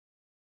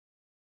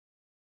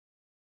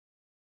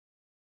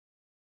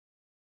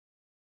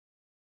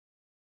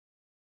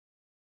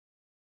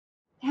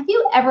Have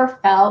you ever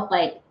felt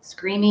like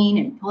screaming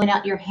and pulling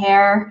out your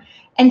hair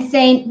and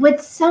saying, would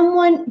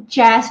someone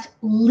just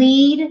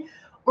lead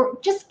or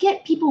just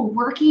get people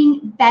working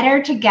better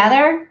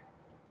together?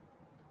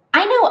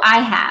 I know I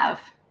have.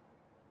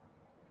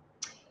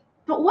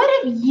 But what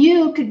if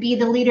you could be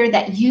the leader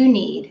that you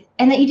need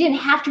and that you didn't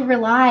have to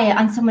rely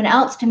on someone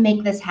else to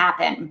make this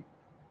happen?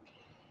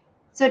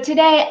 So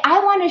today I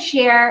want to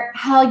share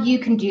how you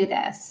can do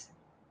this.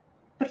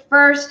 But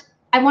first,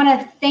 I want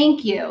to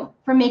thank you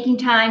for making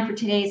time for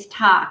today's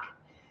talk,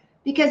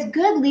 because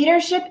good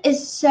leadership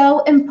is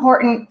so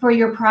important for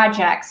your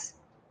projects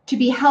to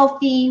be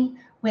healthy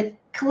with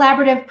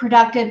collaborative,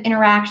 productive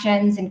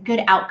interactions and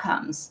good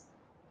outcomes.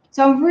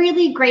 So I'm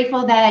really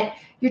grateful that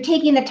you're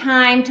taking the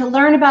time to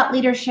learn about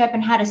leadership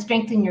and how to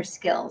strengthen your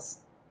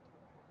skills.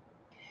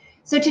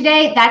 So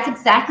today, that's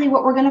exactly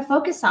what we're going to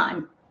focus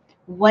on.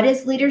 What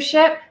is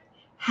leadership?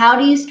 How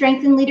do you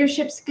strengthen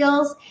leadership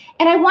skills?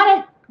 And I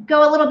want to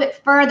go a little bit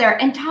further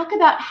and talk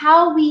about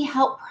how we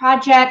help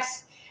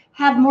projects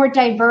have more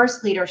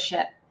diverse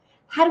leadership.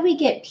 How do we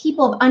get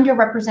people of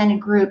underrepresented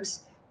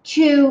groups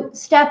to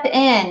step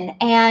in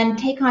and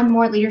take on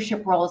more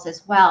leadership roles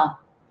as well?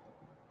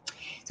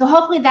 So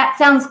hopefully that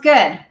sounds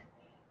good.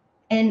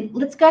 And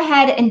let's go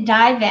ahead and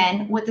dive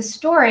in with a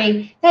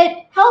story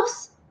that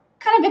helps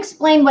kind of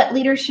explain what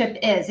leadership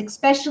is,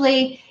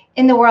 especially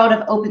in the world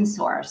of open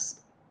source.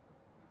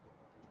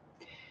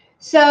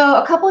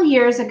 So a couple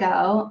years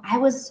ago, I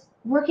was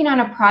working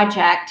on a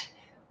project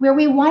where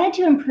we wanted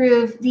to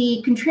improve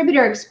the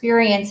contributor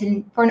experience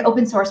for an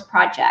open source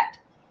project.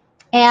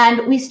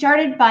 And we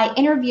started by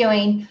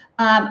interviewing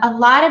a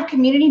lot of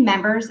community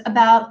members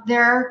about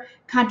their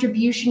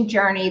contribution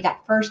journey, that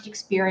first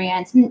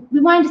experience. And we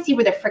wanted to see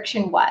where the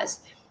friction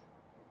was.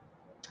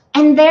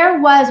 And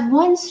there was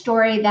one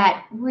story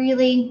that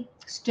really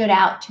stood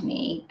out to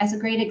me as a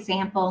great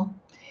example.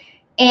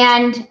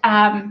 And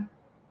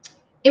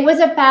it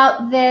was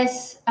about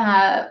this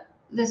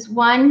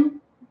one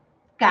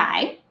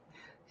guy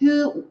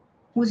who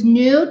was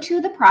new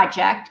to the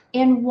project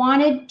and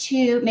wanted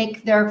to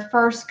make their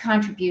first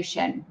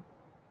contribution.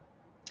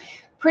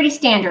 Pretty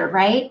standard,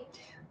 right?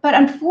 But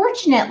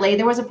unfortunately,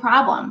 there was a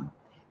problem.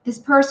 This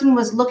person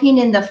was looking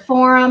in the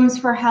forums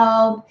for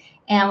help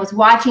and was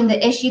watching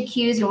the issue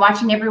queues and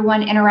watching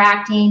everyone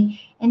interacting,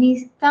 and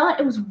he felt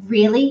it was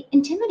really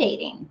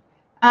intimidating.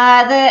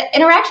 The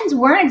interactions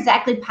weren't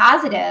exactly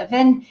positive,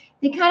 and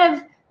they kind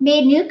of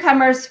made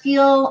newcomers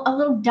feel a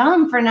little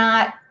dumb for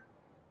not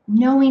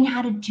knowing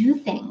how to do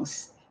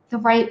things the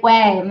right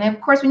way. I mean,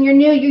 of course, when you're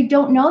new, you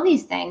don't know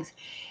these things.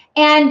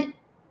 And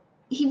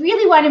he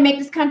really wanted to make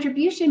this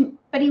contribution,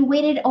 but he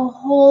waited a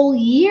whole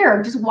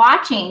year just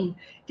watching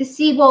to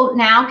see, well,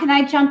 now can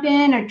I jump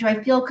in, or do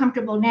I feel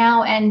comfortable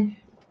now? And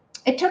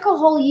it took a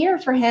whole year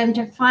for him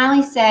to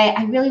finally say,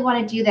 I really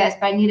want to do this,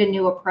 but I need a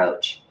new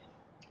approach.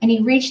 And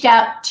he reached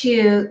out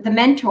to the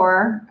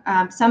mentor,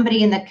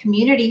 somebody in the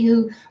community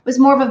who was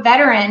more of a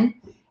veteran,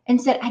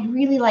 and said, I'd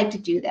really like to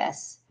do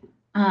this.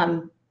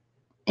 And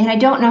I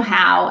don't know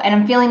how, and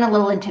I'm feeling a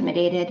little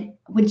intimidated.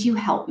 Would you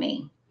help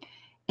me?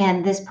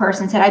 And this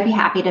person said, I'd be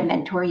happy to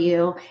mentor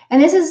you.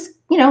 And this is,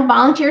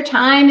 volunteer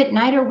time at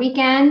night or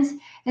weekends.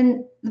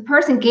 And the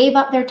person gave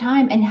up their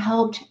time and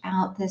helped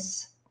out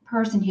this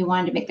person who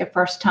wanted to make their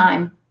first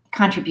time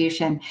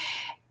contribution.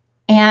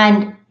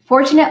 And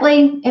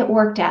fortunately, it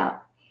worked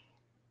out.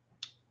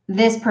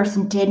 This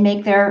person did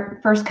make their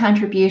first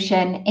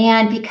contribution,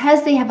 and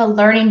because they have a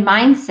learning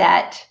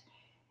mindset,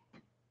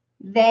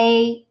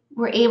 they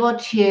were able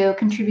to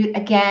contribute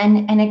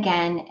again and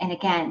again and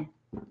again.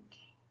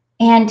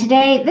 And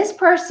today, this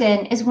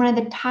person is one of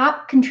the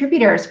top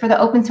contributors for the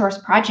open source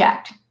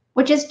project,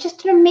 which is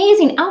just an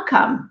amazing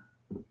outcome.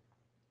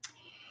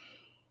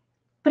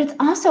 But it's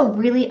also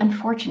really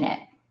unfortunate.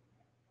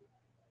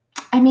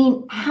 I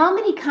mean, how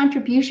many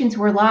contributions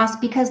were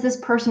lost because this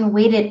person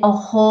waited a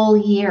whole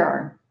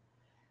year?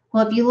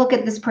 Well, if you look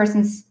at this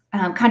person's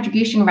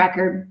contribution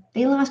record,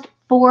 they lost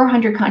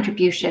 400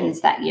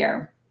 contributions that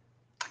year.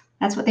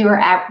 That's what they are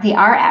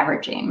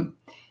averaging.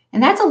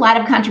 And that's a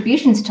lot of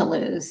contributions to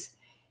lose.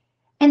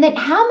 And then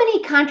how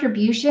many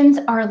contributions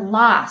are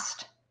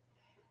lost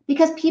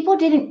because people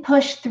didn't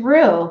push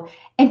through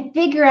and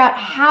figure out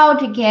how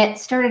to get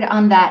started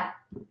on that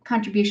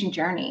contribution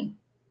journey?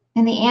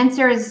 And the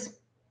answer is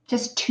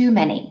just too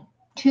many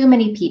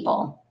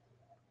people.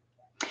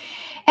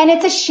 And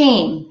it's a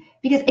shame,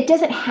 because it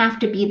doesn't have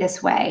to be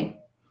this way.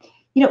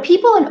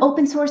 People in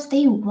open source,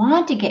 they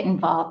want to get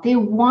involved. They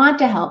want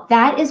to help.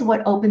 That is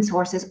what open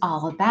source is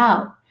all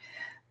about.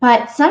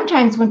 But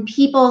sometimes when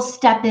people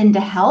step in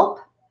to help,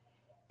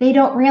 they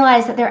don't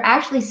realize that they're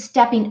actually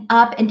stepping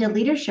up into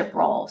leadership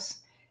roles.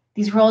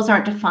 These roles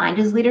aren't defined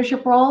as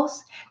leadership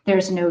roles.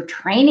 There's no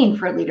training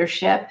for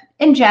leadership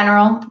in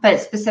general, but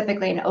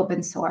specifically in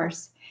open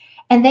source.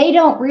 And they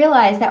don't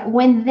realize that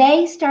when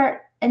they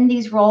start in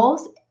these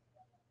roles,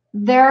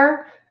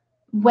 their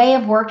way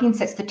of working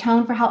sets the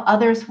tone for how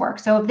others work.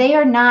 So if they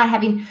are not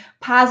having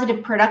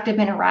positive, productive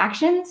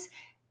interactions,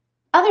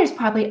 others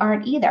probably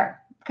aren't either.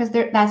 because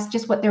that's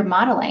just what they're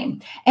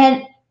modeling.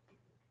 And,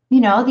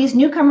 these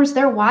newcomers,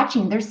 they're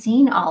watching, they're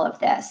seeing all of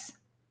this.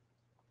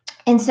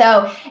 And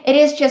so it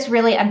is just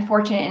really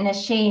unfortunate and a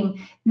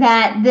shame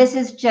that this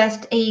is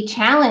just a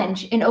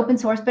challenge in open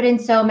source, but in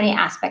so many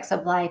aspects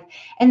of life.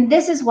 And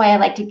this is why I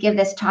like to give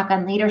this talk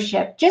on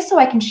leadership, just so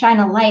I can shine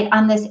a light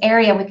on this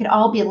area. We could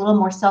all be a little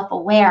more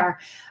self-aware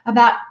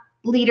about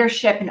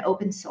leadership in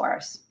open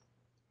source.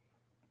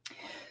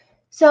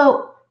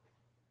 So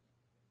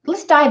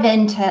let's dive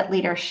into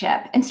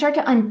leadership and start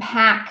to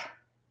unpack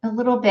a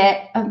little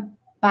bit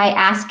by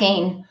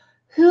asking,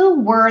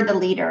 who were the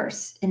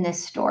leaders in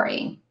this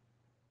story?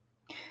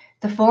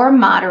 The forum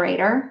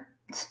moderator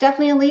is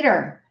definitely a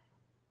leader,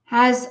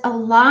 has a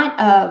lot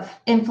of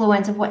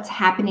influence of what's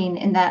happening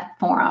in that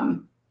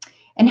forum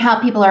and how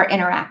people are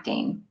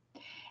interacting.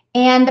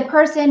 And the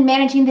person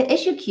managing the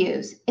issue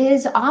queues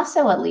is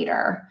also a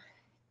leader.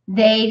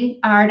 They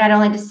are not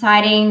only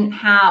deciding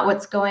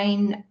what's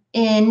going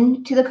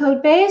into the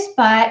code base,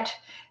 but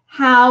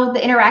how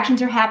the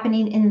interactions are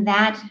happening in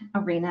that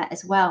arena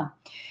as well.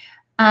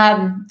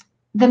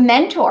 The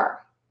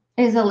mentor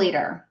is a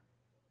leader,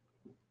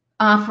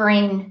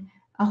 offering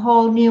a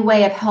whole new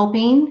way of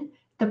helping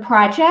the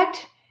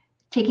project,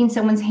 taking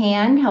someone's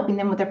hand, helping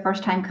them with their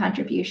first-time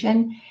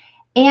contribution.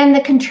 And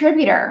the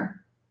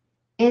contributor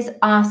is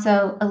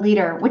also a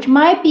leader, which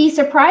might be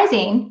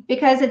surprising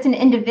because it's an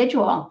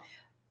individual.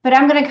 But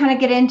I'm going to kind of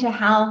get into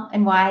how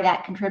and why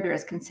that contributor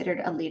is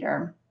considered a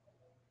leader.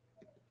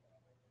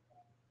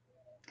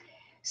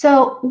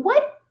 So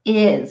what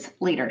is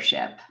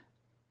leadership?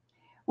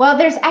 Well,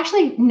 there's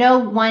actually no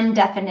one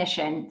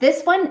definition.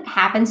 This one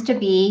happens to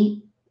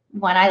be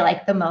one I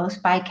like the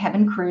most by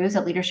Kevin Kruse,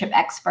 a leadership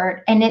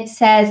expert. And it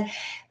says,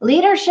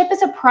 leadership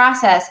is a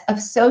process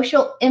of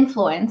social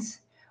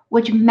influence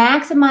which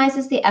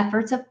maximizes the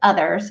efforts of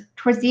others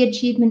towards the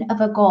achievement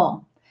of a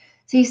goal.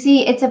 So you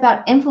see, it's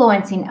about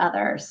influencing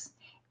others,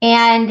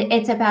 and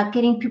it's about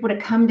getting people to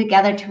come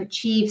together to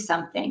achieve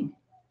something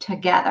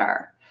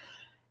together.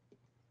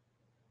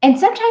 And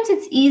sometimes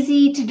it's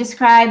easy to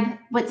describe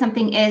what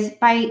something is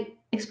by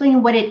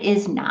explaining what it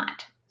is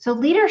not. So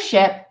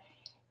leadership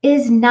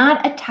is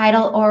not a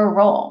title or a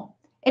role.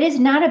 It is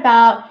not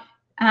about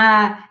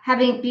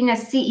being a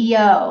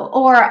CEO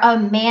or a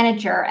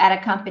manager at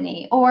a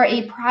company or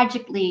a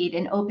project lead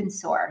in open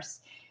source.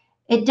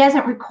 It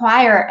doesn't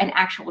require an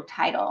actual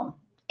title.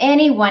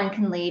 Anyone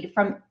can lead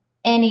from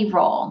any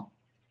role.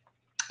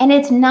 And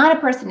it's not a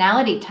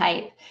personality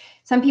type.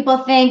 Some people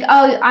think,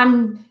 oh,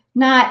 I'm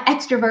not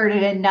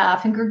extroverted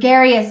enough and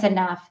gregarious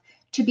enough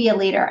to be a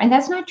leader. And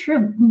that's not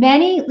true.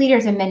 Many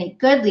leaders and many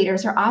good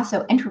leaders are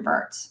also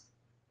introverts.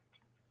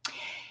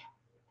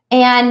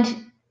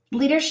 And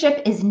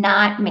leadership is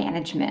not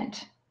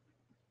management.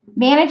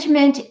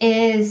 Management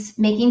is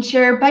making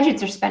sure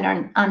budgets are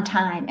spent on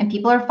time and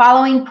people are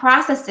following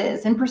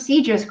processes and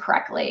procedures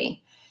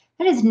correctly.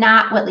 That is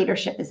not what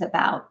leadership is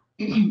about.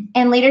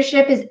 And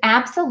leadership is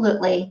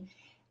absolutely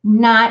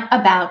not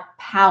about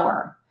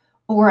power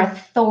or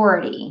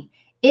authority.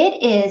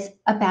 It is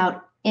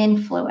about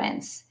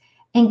influence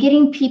and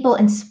getting people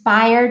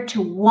inspired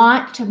to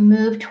want to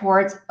move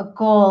towards a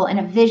goal and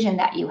a vision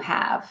that you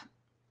have.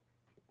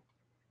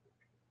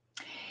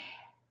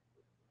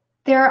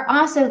 There are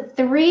also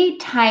 3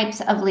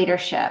 types of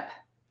leadership.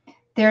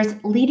 There's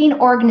leading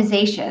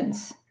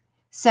organizations.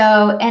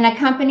 So in a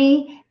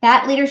company,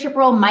 that leadership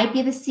role might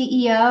be the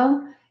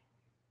CEO.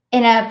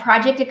 In a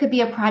project, it could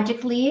be a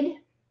project lead.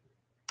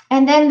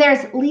 And then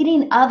there's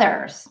leading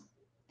others.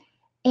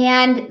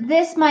 And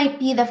this might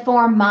be the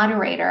forum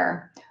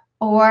moderator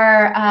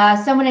or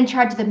someone in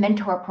charge of the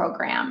mentor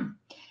program.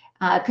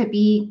 Could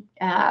be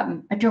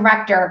a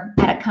director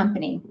at a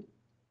company.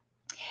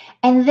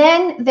 And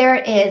then there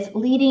is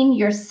leading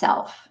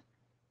yourself.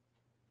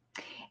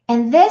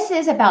 And this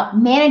is about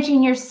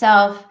managing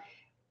yourself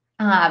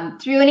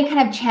through any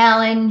kind of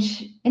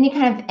challenge, any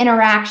kind of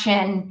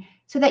interaction,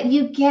 so that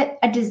you get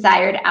a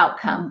desired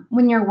outcome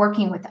when you're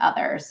working with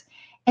others.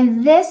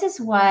 And this is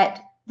what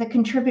the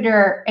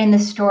contributor in the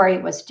story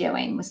was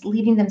doing, was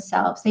leading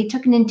themselves. They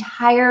took an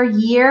entire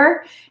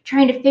year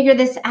trying to figure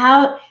this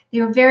out. They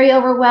were very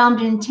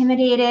overwhelmed and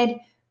intimidated,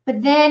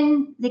 but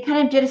then they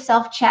kind of did a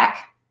self-check.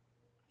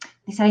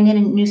 They said, I need a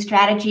new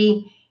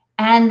strategy.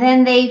 And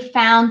then they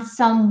found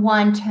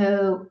someone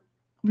to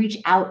reach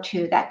out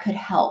to that could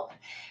help.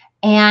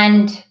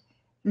 And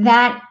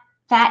that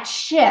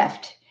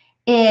shift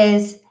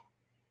is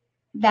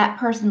that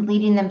person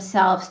leading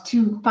themselves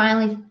to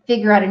finally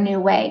figure out a new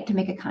way to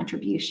make a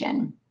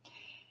contribution.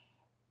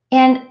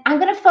 And I'm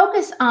going to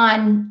focus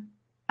on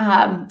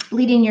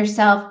leading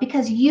yourself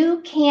because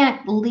you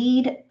can't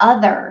lead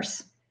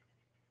others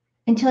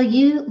until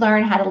you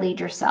learn how to lead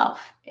yourself.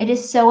 It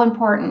is so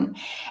important.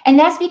 And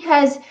that's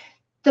because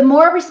the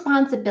more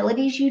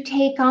responsibilities you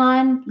take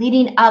on,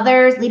 leading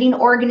others, leading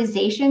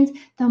organizations,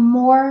 the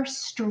more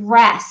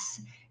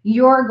stress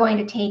you're going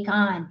to take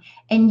on.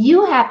 And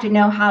you have to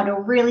know how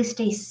to really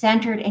stay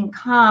centered and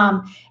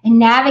calm and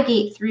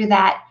navigate through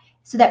that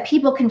so that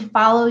people can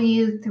follow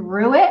you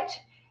through it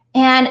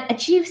and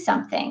achieve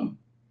something.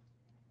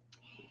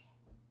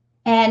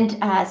 And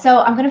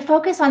so I'm going to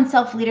focus on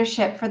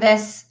self-leadership for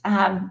this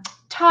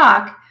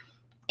talk.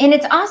 And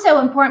it's also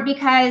important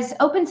because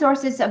open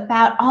source is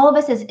about all of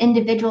us as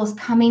individuals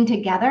coming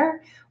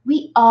together.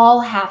 We all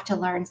have to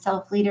learn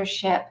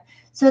self-leadership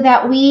so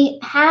that we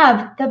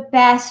have the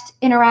best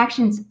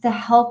interactions, the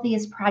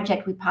healthiest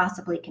project we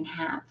possibly can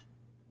have.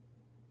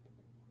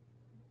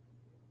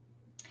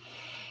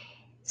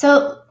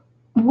 So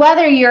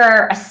whether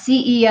you're a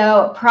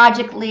CEO, a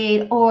project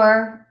lead,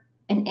 or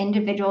an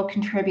individual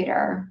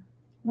contributor,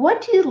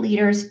 what do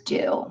leaders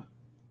do?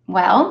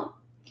 Well,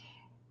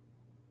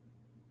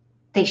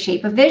 they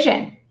shape a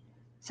vision.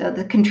 So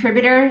the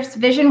contributor's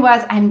vision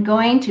was, I'm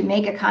going to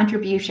make a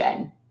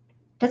contribution.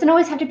 Doesn't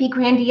always have to be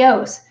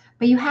grandiose,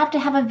 but you have to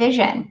have a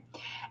vision.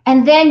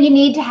 And then you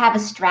need to have a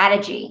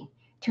strategy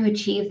to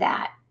achieve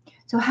that.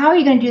 So how are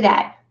you going to do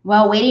that?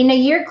 Well, waiting a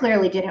year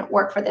clearly didn't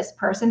work for this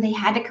person. They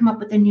had to come up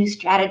with a new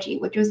strategy,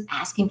 which was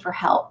asking for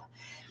help.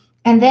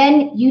 And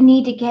then you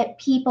need to get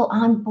people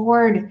on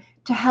board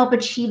to help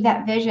achieve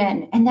that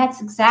vision. And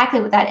that's exactly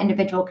what that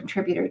individual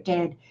contributor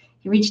did.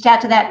 He reached out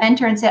to that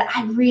mentor and said,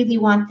 I really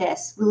want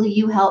this. Will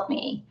you help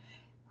me?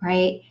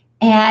 Right?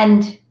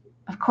 And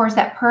of course,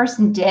 that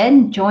person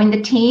did, joined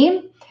the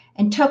team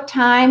and took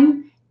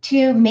time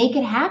to make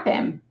it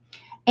happen.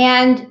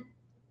 And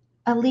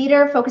a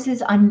leader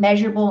focuses on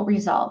measurable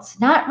results,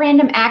 not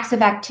random acts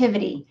of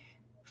activity,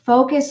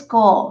 focused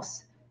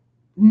goals,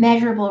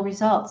 measurable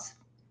results.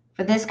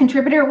 For this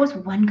contributor, it was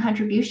one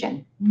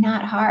contribution,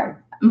 not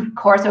hard. Of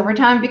course, over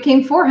time, it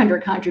became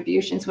 400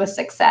 contributions with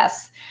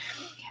success.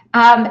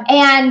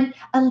 And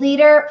a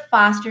leader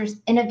fosters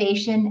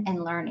innovation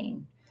and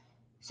learning.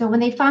 So when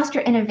they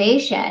foster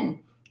innovation,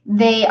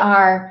 they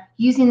are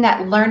using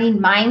that learning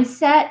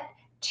mindset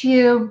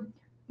to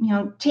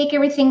take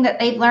everything that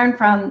they've learned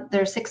from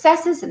their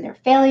successes and their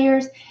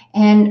failures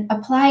and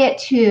apply it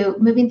to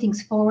moving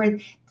things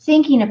forward,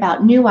 thinking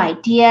about new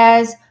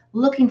ideas,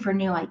 looking for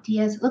new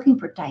ideas, looking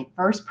for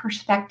diverse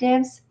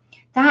perspectives.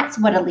 That's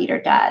what a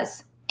leader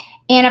does.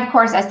 And of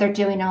course, as they're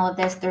doing all of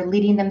this, they're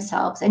leading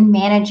themselves and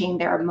managing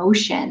their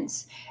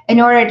emotions in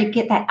order to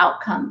get that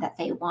outcome that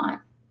they want.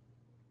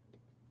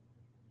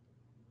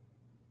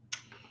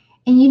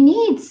 And you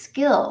need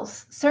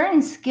skills,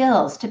 certain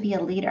skills to be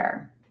a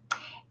leader.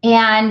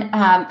 And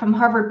from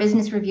Harvard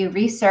Business Review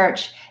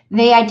research,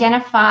 they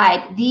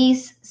identified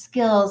these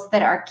skills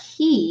that are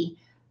key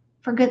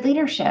for good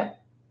leadership.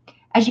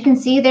 As you can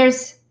see,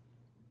 there's,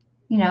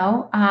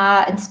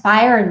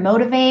 inspire and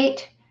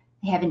motivate.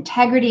 They have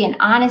integrity and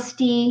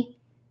honesty.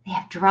 They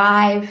have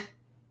drive.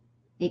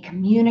 They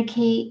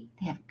communicate.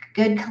 They have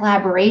good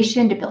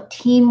collaboration to build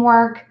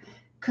teamwork,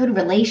 good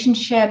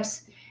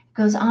relationships. It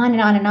goes on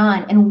and on and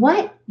on. And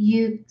what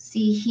you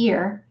see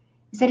here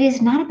is that it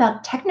is not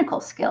about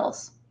technical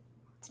skills.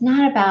 It's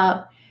not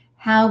about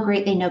how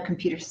great they know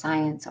computer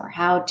science or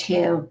how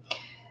to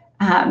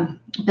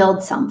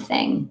build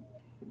something.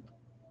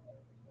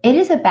 It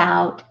is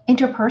about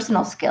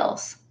interpersonal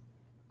skills,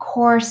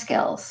 core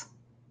skills.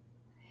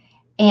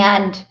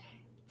 And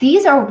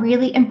these are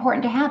really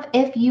important to have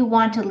if you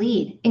want to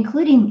lead,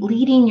 including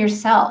leading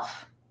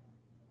yourself.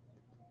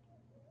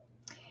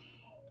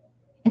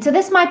 And so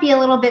this might be a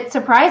little bit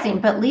surprising,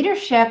 but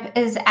leadership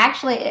is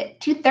actually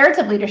 2/3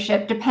 of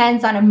leadership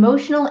depends on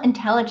emotional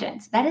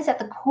intelligence. That is at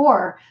the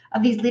core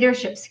of these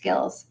leadership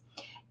skills.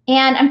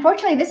 And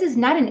unfortunately, this is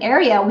not an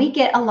area we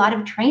get a lot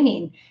of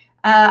training.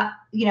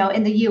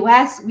 In the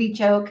US, we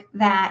joke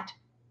that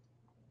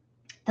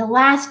the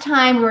last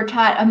time we were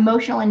taught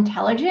emotional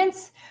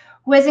intelligence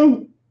was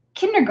in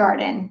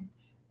kindergarten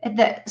at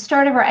the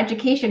start of our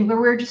education, where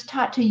we were just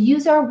taught to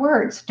use our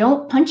words.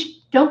 Don't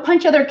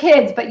punch other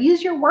kids, but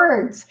use your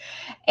words.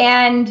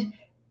 And,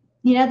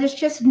 there's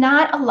just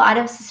not a lot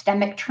of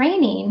systemic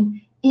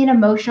training in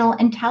emotional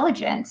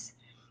intelligence.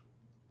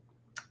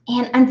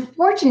 And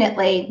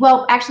unfortunately,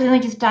 well, actually, let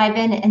me just dive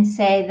in and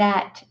say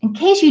that in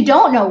case you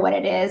don't know what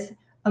it is,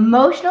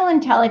 emotional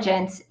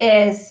intelligence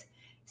is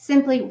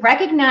simply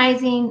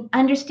recognizing,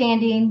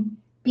 understanding,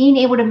 being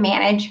able to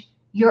manage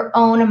your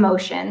own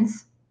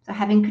emotions. So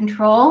having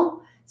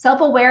control,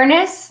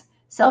 self-awareness,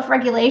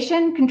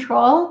 self-regulation,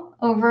 control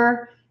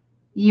over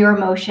your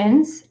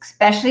emotions,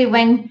 especially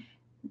when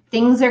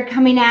things are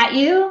coming at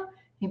you.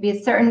 Maybe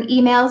it's certain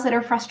emails that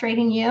are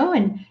frustrating you,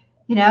 and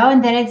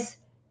then it's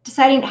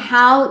deciding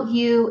how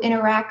you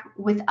interact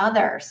with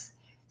others.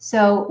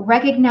 So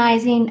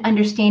recognizing,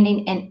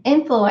 understanding, and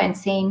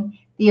influencing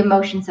the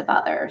emotions of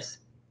others,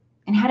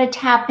 and how to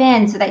tap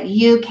in so that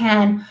you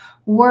can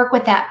work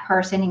with that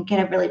person and get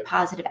a really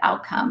positive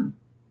outcome.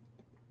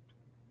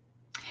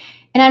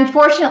 And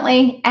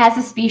unfortunately, as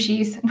a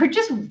species, we're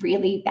just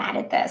really bad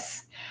at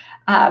this.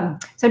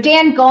 So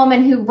Dan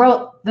Goleman, who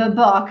wrote the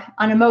book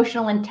on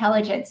emotional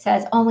intelligence,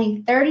 says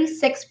only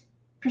 36%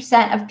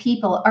 of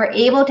people are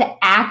able to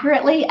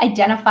accurately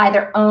identify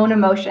their own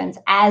emotions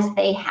as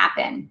they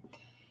happen.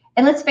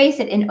 And let's face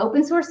it, in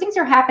open source, things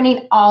are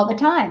happening all the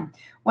time,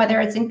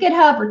 whether it's in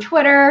GitHub or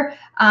Twitter,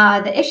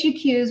 the issue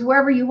queues,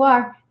 wherever you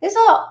are. There's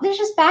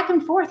just back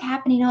and forth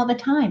happening all the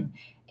time.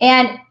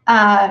 And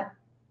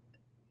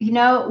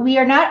we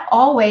are not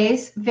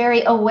always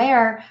very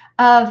aware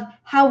of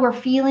how we're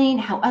feeling,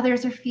 how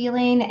others are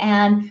feeling,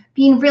 and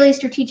being really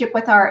strategic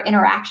with our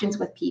interactions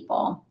with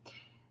people.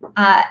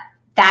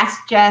 That's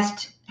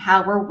just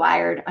how we're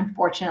wired,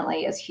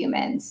 unfortunately, as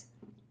humans.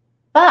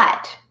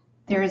 But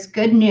there is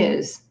good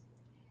news.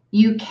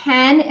 You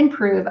can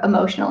improve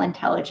emotional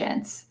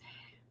intelligence.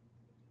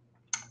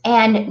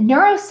 And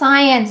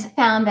neuroscience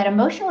found that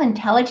emotional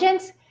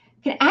intelligence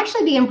can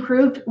actually be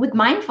improved with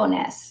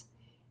mindfulness.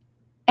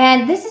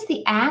 And this is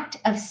the act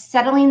of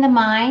settling the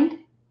mind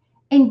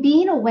and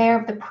being aware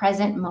of the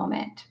present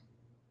moment.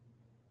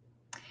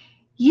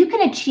 You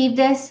can achieve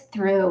this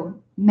through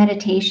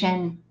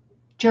meditation,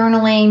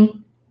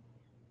 journaling.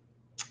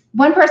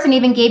 One person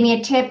even gave me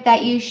a tip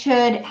that you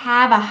should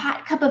have a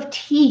hot cup of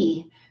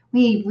tea.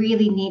 We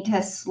really need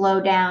to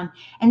slow down.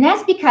 And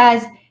that's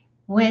because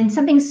when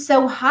something's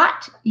so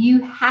hot,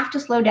 you have to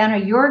slow down or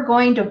you're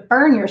going to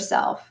burn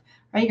yourself,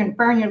 right? You're going to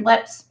burn your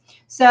lips.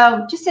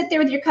 So just sit there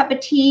with your cup of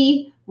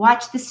tea,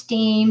 watch the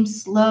steam,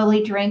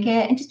 slowly drink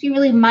it, and just be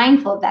really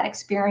mindful of that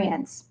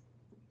experience.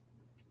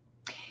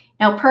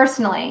 Now,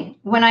 personally,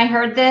 when I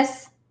heard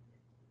this,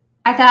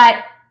 I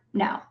thought,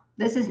 no,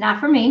 this is not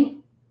for me.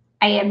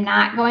 I am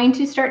not going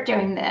to start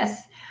doing this.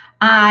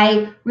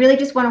 I really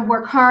just want to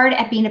work hard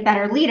at being a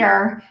better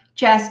leader.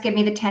 Just give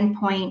me the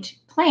 10-point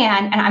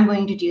plan and I'm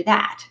going to do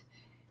that.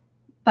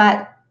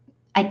 But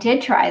I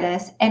did try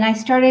this and I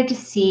started to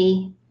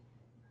see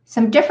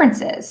some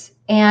differences.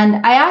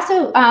 And I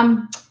also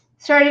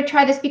started to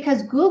try this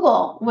because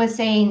Google was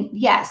saying,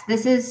 yes,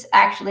 this is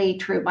actually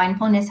true.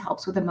 Mindfulness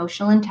helps with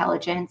emotional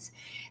intelligence.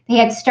 They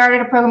had started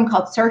a program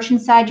called Search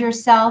Inside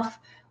Yourself,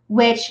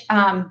 which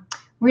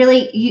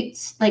really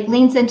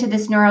leans into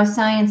this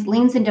neuroscience,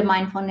 leans into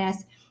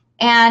mindfulness.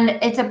 And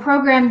it's a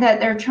program that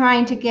they're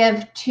trying to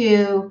give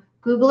to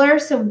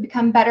Googlers so we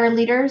become better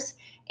leaders.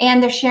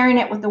 And they're sharing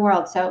it with the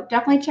world. So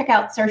definitely check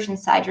out Search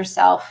Inside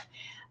Yourself.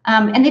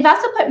 And they've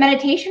also put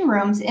meditation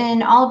rooms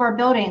in all of our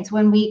buildings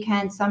when we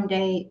can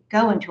someday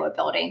go into a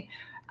building.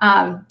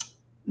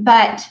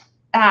 But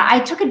I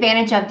took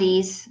advantage of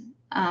these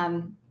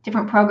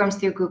different programs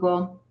through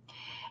Google.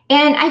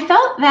 And I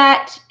felt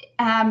that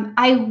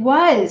I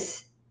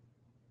was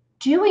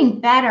doing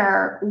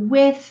better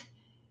with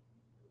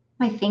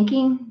my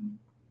thinking,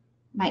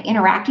 my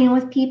interacting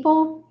with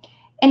people.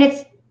 And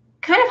it's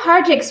kind of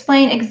hard to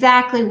explain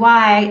exactly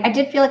why. I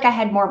did feel like I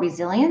had more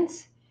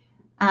resilience.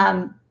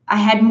 I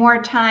had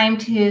more time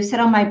to sit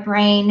on my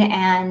brain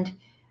and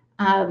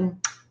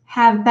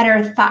have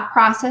better thought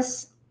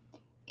process.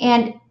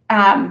 And,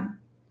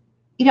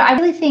 I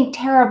really think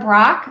Tara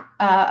Brach,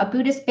 a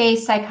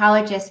Buddhist-based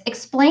psychologist,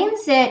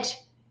 explains it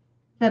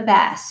the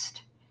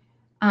best.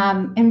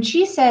 And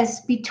she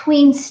says,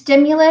 between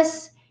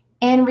stimulus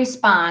and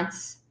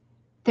response,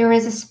 there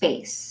is a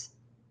space.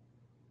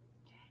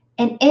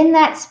 And in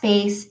that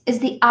space is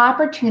the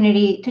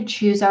opportunity to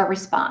choose our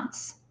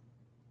response.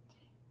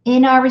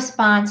 In our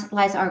response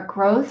lies our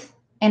growth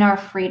and our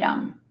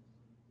freedom.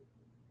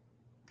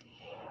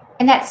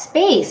 And that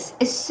space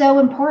is so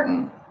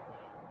important.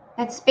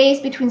 That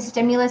space between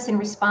stimulus and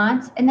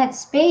response, and that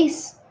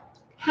space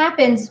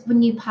happens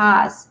when you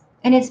pause.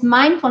 And it's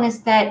mindfulness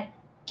that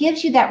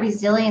gives you that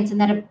resilience and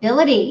that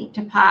ability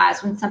to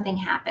pause when something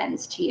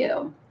happens to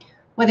you.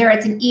 Whether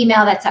it's an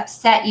email that's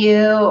upset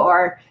you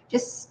or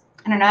just,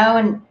 I don't know,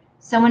 and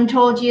someone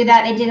told you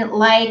that they didn't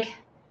like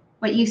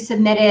what you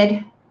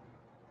submitted,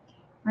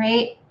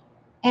 right?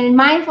 And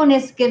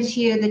mindfulness gives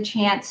you the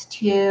chance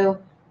to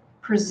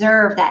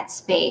preserve that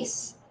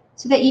space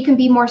so that you can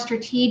be more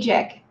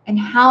strategic in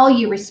how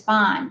you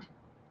respond,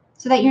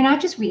 so that you're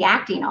not just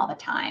reacting all the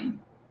time.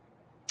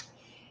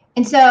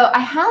 And so I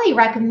highly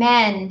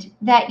recommend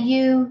that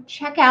you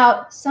check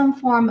out some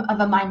form of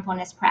a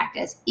mindfulness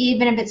practice,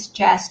 even if it's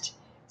just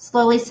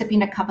slowly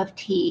sipping a cup of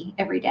tea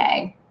every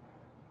day.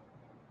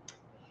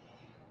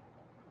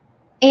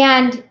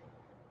 And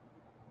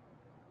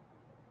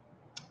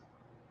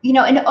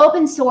in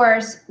open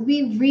source,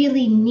 we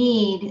really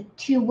need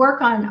to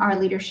work on our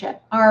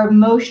leadership, our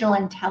emotional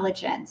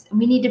intelligence, and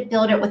we need to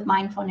build it with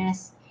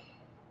mindfulness.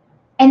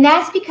 And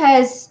that's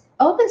because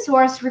open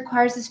source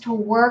requires us to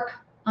work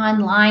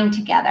online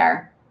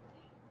together.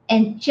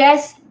 And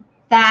just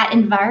that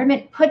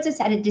environment puts us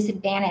at a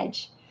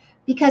disadvantage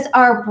because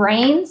our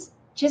brains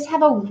just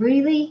have a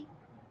really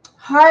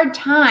hard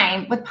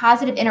time with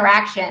positive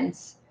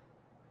interactions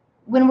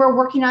when we're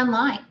working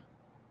online.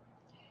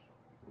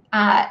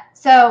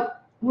 So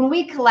when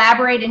we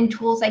collaborate in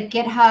tools like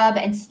GitHub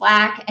and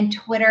Slack and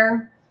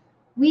Twitter,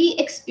 we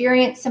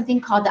experience something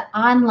called the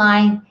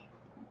online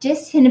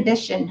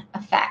disinhibition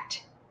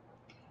effect.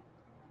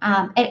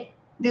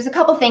 There's a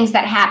couple things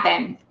that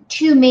happen.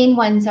 Two main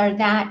ones are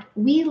that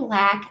we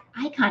lack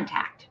eye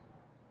contact.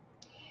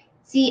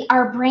 See,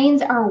 our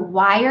brains are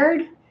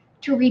wired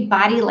to read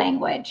body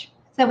language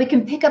so that we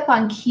can pick up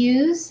on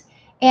cues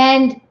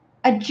and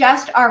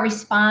adjust our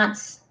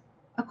response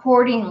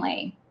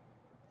accordingly.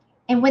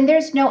 And when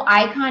there's no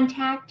eye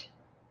contact,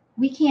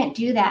 we can't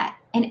do that.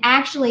 And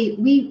actually,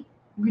 we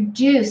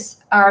reduce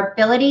our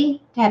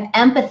ability to have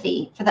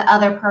empathy for the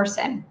other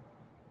person.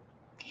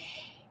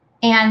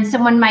 And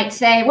someone might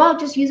say, well,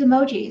 just use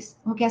emojis.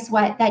 Well, guess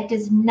what? That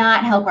does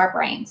not help our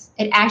brains.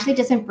 It actually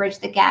doesn't bridge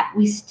the gap.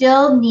 We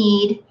still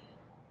need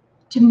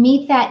to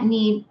meet that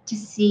need to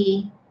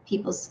see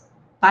people's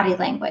body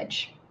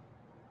language.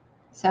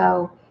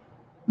 So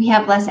we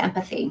have less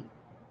empathy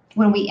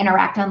when we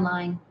interact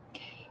online.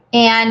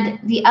 And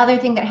the other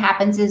thing that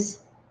happens is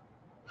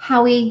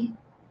how we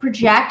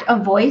project a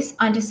voice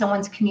onto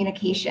someone's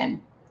communication.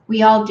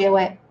 We all do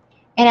it.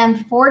 And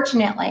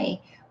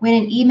unfortunately, when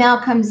an email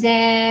comes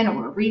in or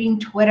we're reading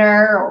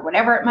Twitter or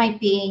whatever it might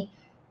be,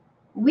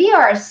 we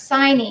are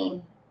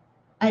assigning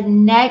a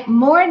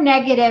more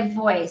negative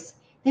voice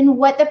than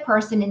what the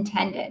person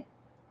intended.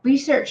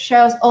 Research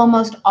shows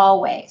almost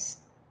always.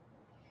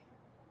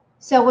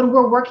 So when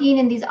we're working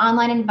in these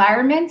online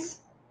environments,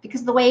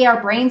 because of the way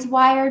our brain's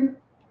wired,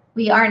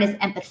 we aren't as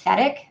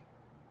empathetic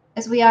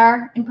as we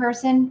are in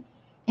person,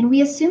 and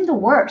we assume the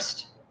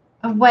worst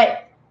of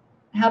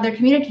how they're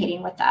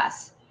communicating with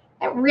us.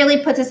 That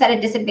really puts us at a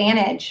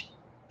disadvantage.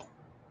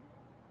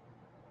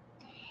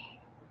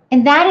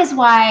 And that is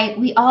why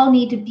we all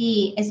need to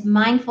be as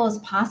mindful as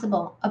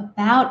possible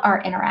about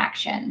our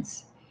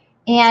interactions.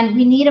 And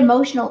we need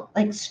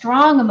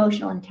strong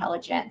emotional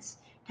intelligence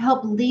to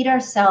help lead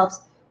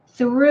ourselves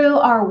through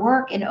our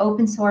work in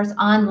open source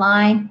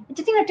online. It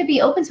doesn't have to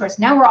be open source.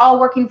 Now we're all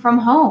working from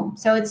home.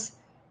 So it's,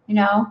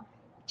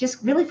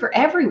 just really for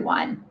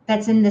everyone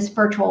that's in this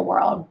virtual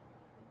world.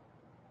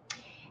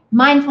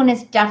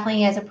 Mindfulness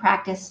definitely is a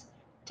practice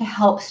to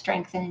help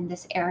strengthen in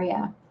this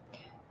area.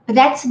 But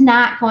that's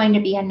not going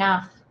to be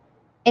enough.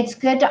 It's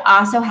good to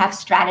also have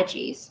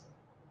strategies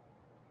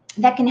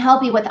that can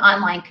help you with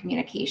online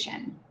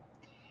communication.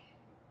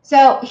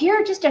 So here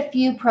are just a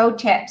few pro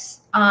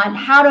tips on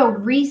how to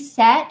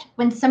reset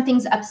when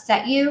something's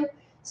upset you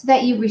so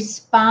that you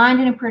respond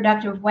in a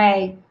productive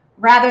way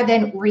rather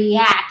than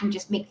react and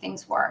just make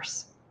things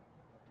worse.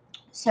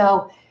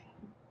 So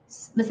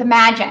let's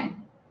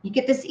imagine you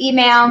get this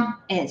email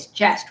and it's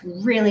just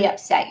really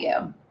upset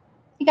you.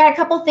 You got a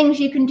couple things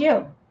you can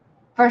do.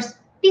 First,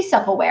 be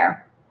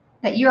self-aware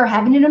that you're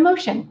having an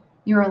emotion.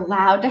 You're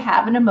allowed to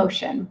have an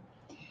emotion.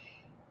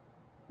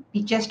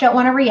 You just don't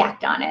want to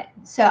react on it.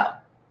 So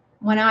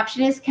one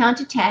option is count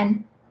to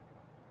 10.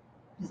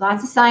 There's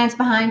lots of science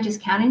behind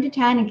just counting to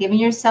 10 and giving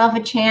yourself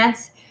a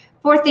chance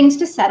for things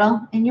to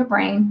settle in your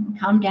brain and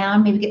calm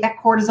down, maybe get that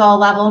cortisol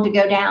level to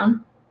go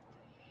down.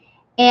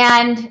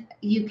 And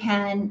you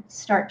can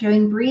start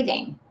doing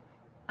breathing.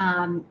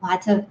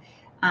 Lots of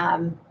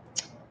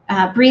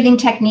breathing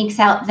techniques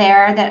out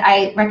there that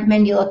I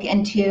recommend you look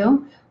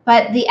into.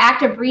 But the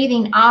act of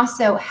breathing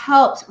also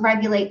helps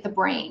regulate the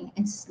brain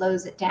and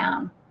slows it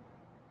down.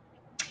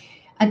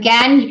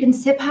 Again, you can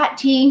sip hot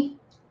tea.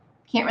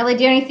 Can't really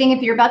do anything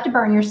if you're about to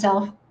burn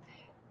yourself.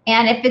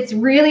 And if it's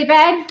really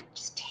bad,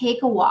 just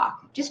take a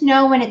walk. Just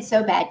know when it's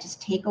so bad,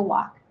 just take a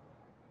walk.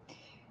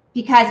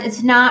 Because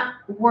it's not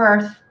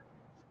worth,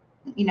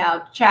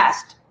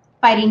 just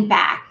fighting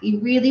back. You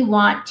really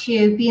want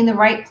to be in the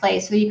right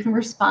place so you can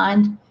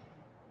respond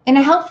in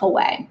a helpful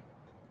way.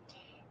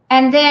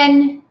 And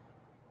then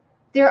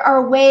there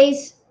are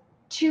ways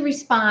to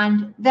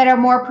respond that are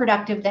more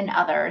productive than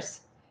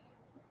others.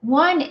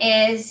 One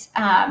is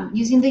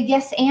using the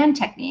yes and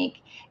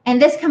technique,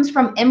 and this comes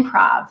from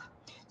improv.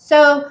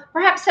 So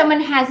perhaps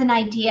someone has an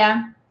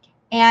idea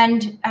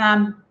and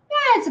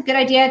it's a good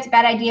idea, it's a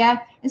bad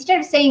idea. Instead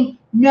of saying,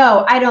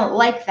 no, I don't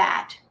like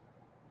that,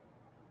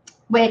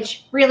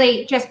 which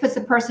really just puts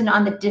the person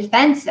on the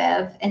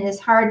defensive and is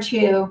hard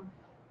to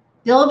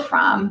build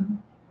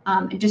from,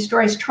 it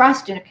destroys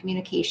trust in a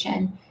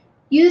communication.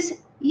 Use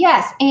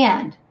yes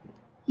and.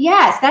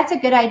 Yes, that's a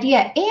good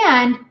idea.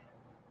 And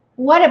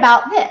what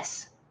about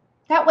this?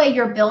 That way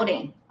you're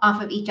building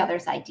off of each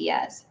other's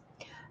ideas.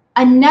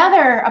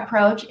 Another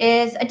approach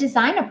is a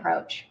design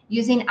approach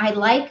using I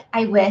like,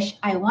 I wish,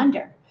 I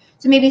wonder.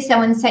 So maybe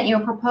someone sent you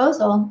a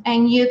proposal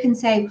and you can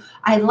say,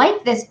 I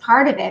like this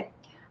part of it.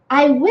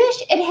 I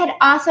wish it had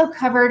also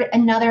covered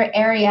another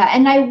area.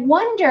 And I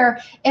wonder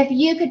if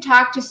you could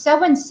talk to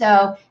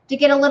so-and-so to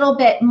get a little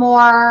bit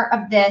more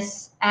of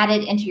this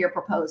added into your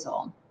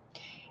proposal.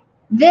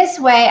 This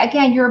way,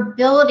 again, you're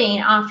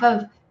building off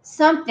of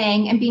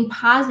something and being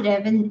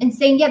positive and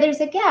saying, yeah,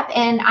 there's a gap.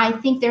 And I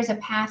think there's a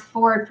path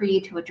forward for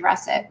you to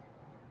address it.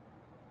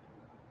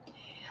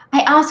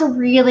 I also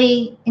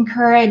really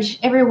encourage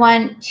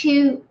everyone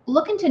to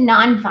look into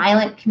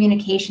nonviolent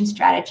communication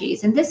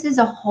strategies. And this is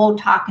a whole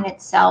talk in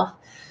itself,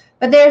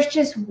 but there's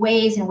just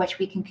ways in which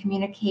we can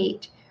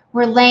communicate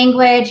where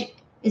language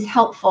is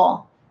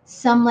helpful.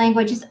 Some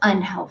language is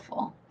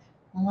unhelpful.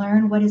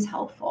 Learn what is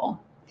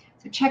helpful.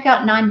 So check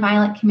out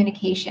nonviolent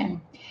communication.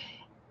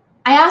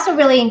 I also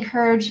really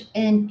encourage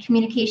in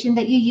communication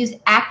that you use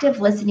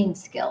active listening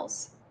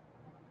skills.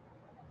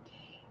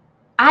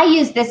 I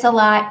use this a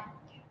lot.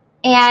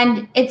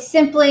 And it's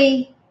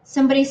simply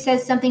somebody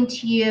says something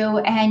to you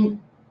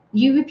and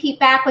you repeat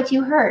back what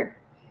you heard.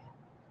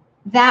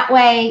 That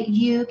way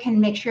you can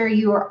make sure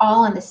you are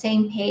all on the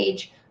same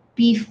page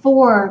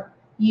before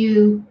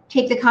you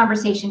take the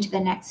conversation to the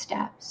next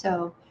step.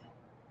 So,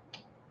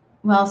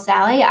 well,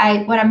 Sally,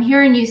 what I'm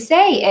hearing you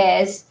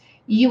say is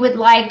you would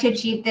like to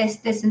achieve this,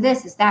 this, and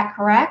this. Is that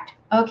correct?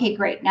 Okay,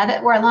 great. Now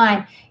that we're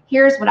aligned,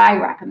 here's what I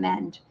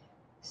recommend.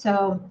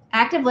 So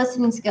active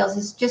listening skills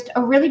is just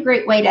a really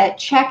great way to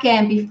check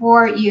in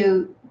before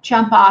you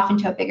jump off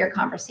into a bigger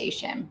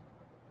conversation.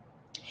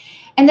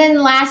 And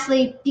then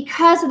lastly,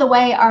 because of the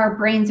way our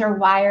brains are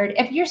wired,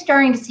 if you're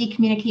starting to see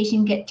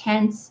communication get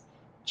tense,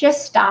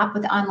 just stop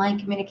with online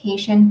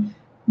communication.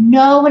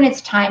 Know when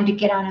it's time to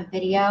get on a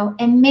video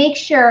and make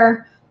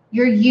sure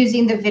you're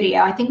using the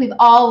video. I think we've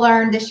all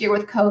learned this year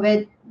with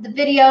COVID, the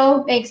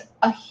video makes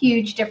a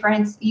huge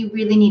difference. You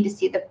really need to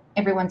see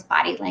everyone's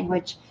body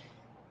language.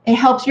 It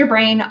helps your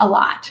brain a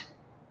lot.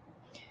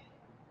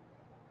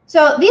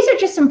 So these are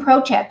just some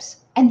pro tips,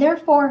 and they're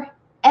for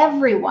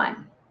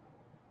everyone.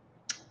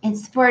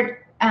 It's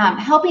for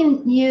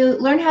helping you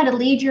learn how to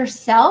lead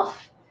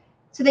yourself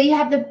so that you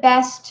have the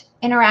best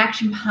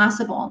interaction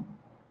possible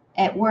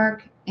at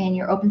work, in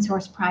your open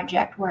source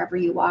project, wherever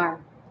you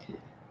are.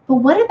 But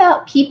what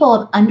about people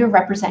of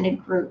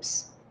underrepresented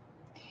groups?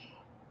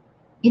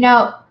 You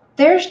know,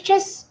 there's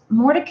just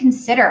more to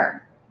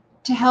consider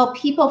to help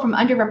people from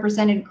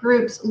underrepresented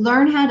groups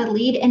learn how to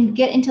lead and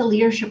get into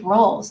leadership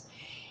roles.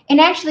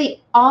 And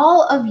actually,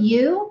 all of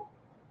you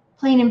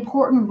play an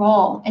important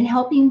role in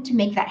helping to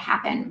make that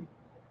happen.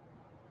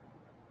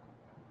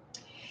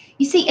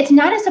 You see, it's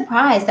not a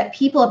surprise that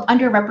people of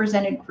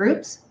underrepresented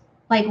groups,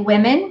 like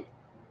women,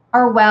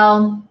 are,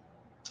 well,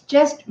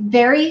 just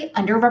very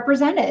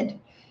underrepresented.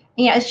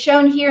 You know, as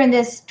shown here in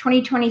this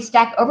 2020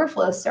 Stack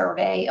Overflow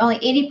survey, only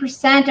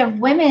 80% of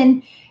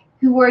women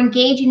who were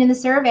engaging in the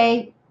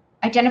survey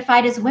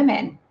identified as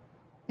women.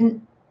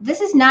 And this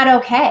is not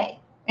okay.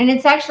 And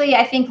it's actually,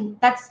 I think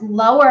that's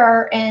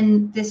lower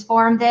in this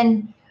form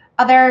than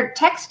other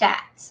tech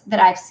stats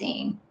that I've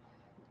seen.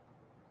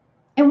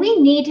 And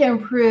we need to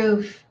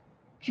improve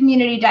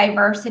community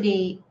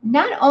diversity,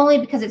 not only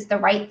because it's the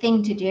right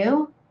thing to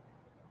do,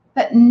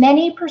 but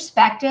many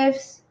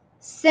perspectives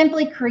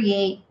simply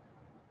create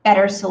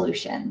better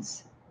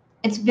solutions.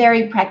 It's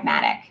very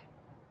pragmatic.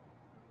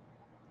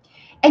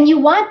 And you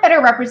want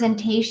better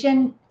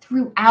representation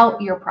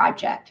throughout your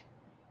project.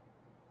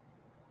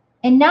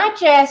 And not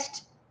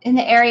just in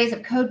the areas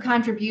of code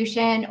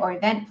contribution or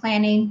event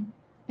planning,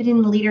 but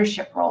in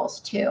leadership roles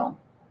too.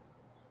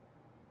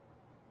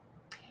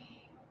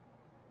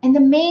 And the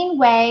main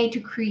way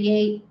to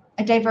create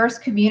a diverse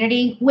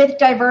community with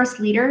diverse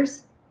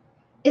leaders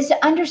is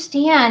to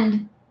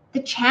understand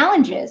the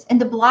challenges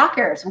and the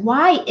blockers.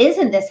 Why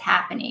isn't this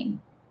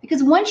happening?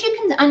 Because once you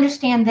can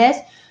understand this,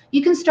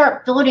 you can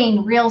start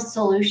building real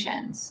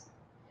solutions.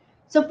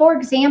 So for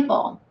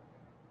example,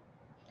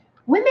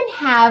 women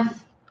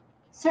have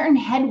certain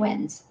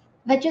headwinds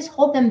that just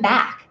hold them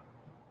back.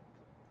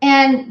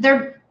 And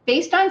they're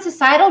based on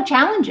societal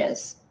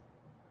challenges.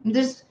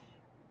 There's,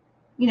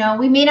 you know,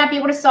 we may not be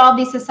able to solve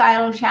these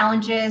societal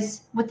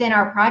challenges within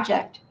our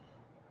project,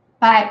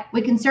 but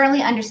we can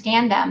certainly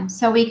understand them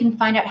so we can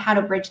find out how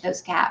to bridge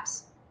those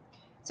gaps.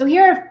 So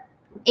here are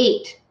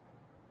 8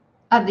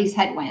 of these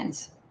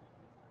headwinds.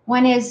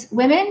 One is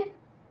women,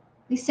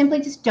 they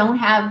simply just don't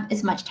have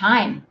as much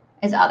time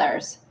as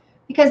others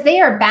because they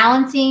are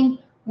balancing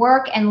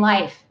work and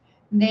life.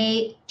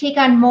 They take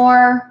on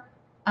more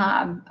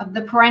of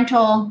the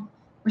parental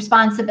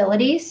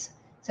responsibilities.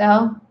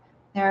 So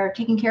they're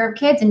taking care of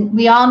kids, and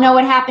we all know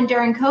what happened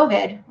during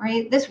COVID,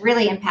 right? This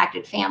really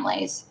impacted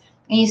families.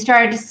 And you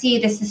started to see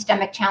the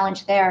systemic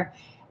challenge there.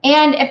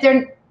 And if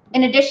they're,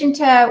 in addition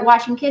to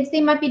watching kids,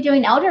 they might be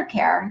doing elder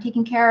care and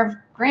taking care of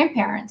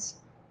grandparents.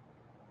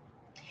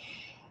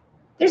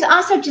 There's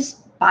also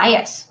just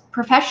bias,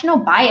 professional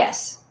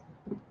bias.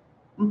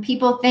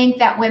 People think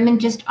that women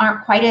just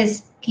aren't quite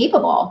as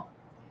capable.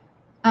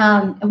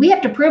 We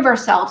have to prove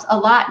ourselves a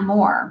lot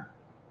more.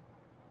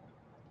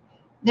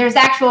 There's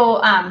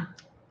actual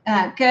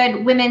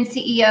good women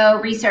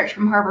CEO research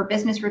from Harvard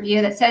Business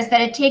Review that says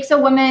that it takes a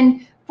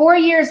woman 4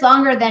 years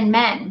longer than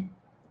men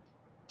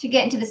to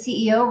get into the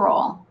CEO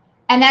role.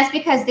 And that's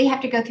because they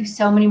have to go through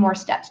so many more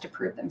steps to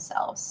prove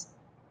themselves.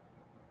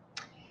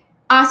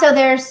 Also,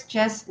 there's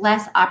just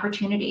less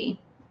opportunity.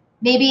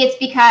 Maybe it's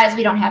because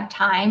we don't have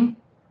time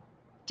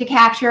to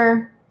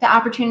capture the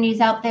opportunities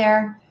out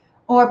there,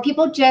 or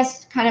people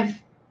just kind of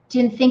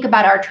didn't think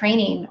about our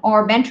training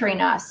or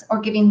mentoring us or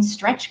giving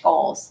stretch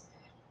goals.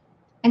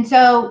 And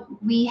so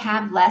we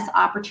have less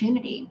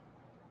opportunity.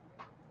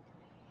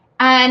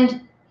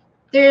 And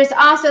there's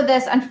also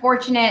this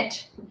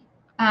unfortunate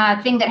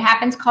thing that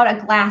happens called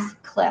a glass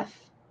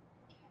cliff.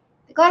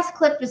 The glass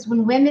cliff is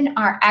when women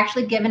are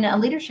actually given a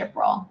leadership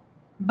role,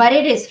 but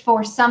it is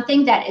for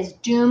something that is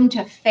doomed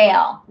to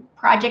fail.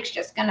 Project's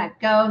just gonna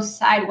go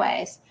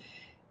sideways.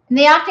 And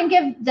they often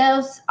give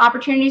those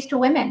opportunities to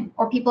women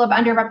or people of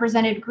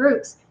underrepresented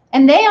groups.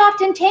 And they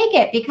often take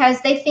it because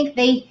they think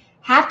they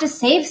have to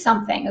save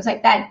something. It's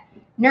like that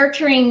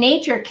nurturing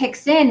nature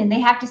kicks in and they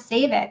have to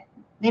save it.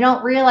 They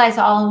don't realize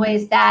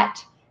always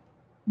that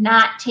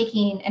not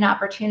taking an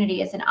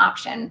opportunity is an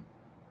option.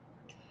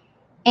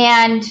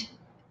 And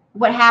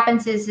what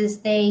happens is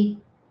they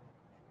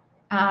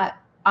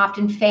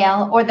often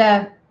fail, or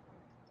the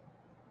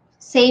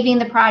saving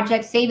the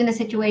project, saving the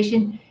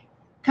situation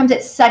comes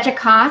at such a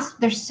cost.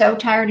 They're so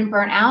tired and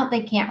burnt out,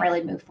 they can't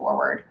really move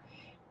forward.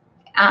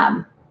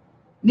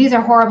 These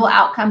are horrible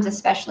outcomes,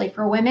 especially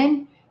for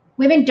women.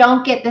 Women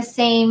don't get the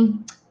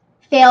same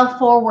fail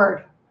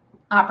forward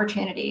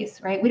opportunities,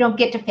 right? We don't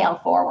get to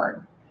fail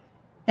forward.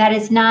 That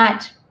is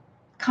not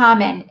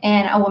common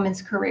in a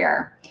woman's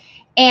career.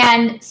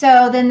 And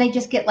so then they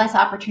just get less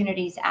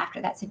opportunities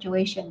after that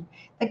situation.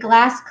 The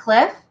glass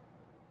cliff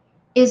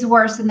is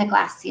worse than the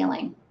glass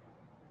ceiling.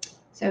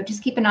 So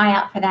just keep an eye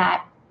out for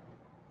that.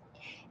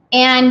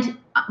 And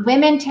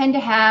women tend to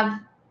have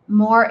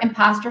more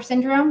imposter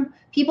syndrome.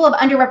 People of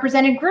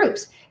underrepresented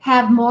groups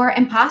have more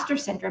imposter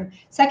syndrome,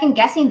 second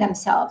guessing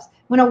themselves.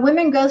 When a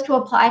woman goes to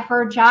apply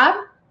for a job,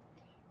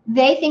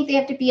 they think they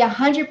have to be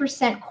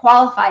 100%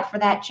 qualified for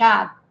that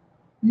job.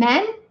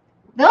 Men,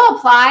 they'll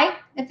apply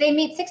if they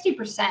meet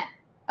 60%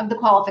 of the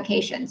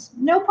qualifications.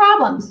 No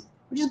problems,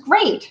 which is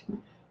great.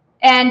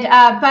 And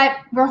but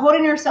we're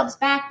holding ourselves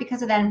back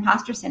because of that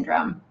imposter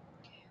syndrome.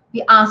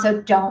 We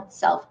also don't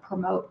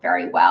self-promote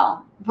very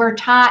well. We're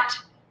taught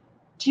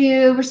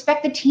to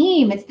respect the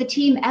team. It's the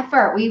team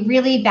effort. We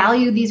really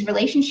value these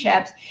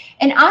relationships.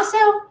 And also,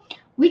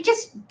 we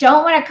just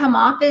don't want to come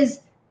off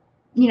as,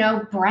 you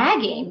know,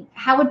 bragging.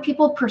 How would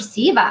people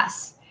perceive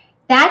us?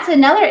 That's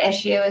another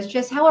issue, is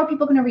just how are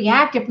people going to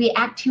react if we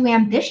act too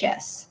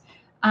ambitious?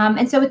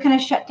 And so we kind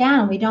of shut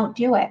down. We don't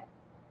do it.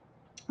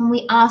 And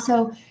we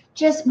also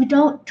we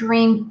don't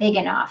dream big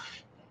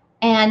enough.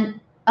 And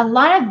a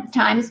lot of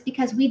times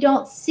because we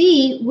don't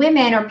see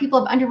women or people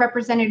of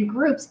underrepresented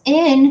groups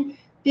in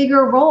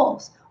bigger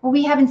roles, or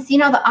we haven't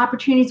seen all the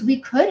opportunities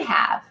we could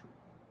have.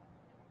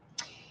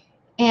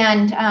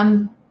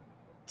 And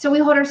so we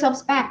hold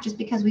ourselves back just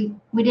because we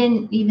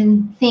didn't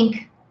even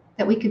think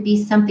that we could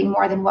be something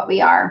more than what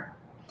we are.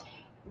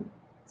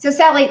 So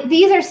Sally,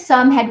 these are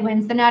some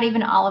headwinds. They're not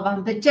even all of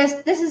them, but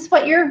just this is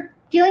what you're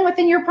dealing with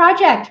in your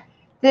project.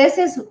 This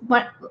is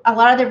what a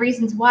lot of the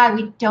reasons why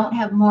we don't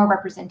have more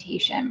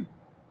representation.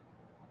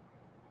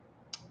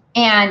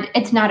 And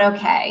it's not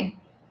okay,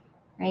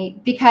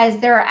 right? Because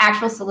there are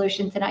actual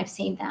solutions, and I've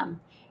seen them.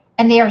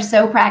 And they are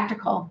so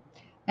practical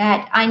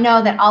that I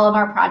know that all of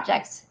our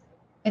projects,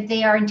 if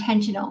they are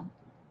intentional,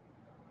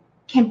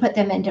 can put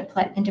them into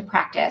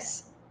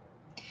practice.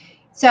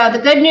 So the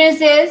good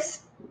news is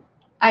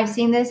I've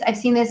seen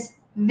this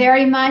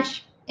very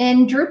much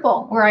in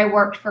Drupal, where I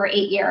worked for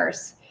 8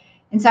 years.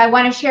 And so I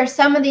want to share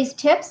some of these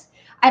tips.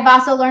 I've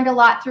also learned a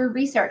lot through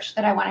research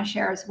that I want to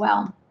share as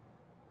well.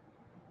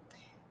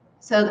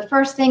 So the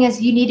first thing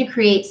is you need to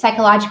create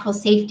psychological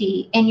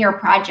safety in your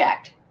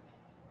project.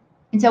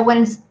 And so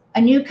when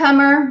a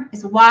newcomer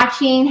is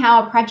watching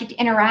how a project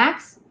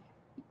interacts,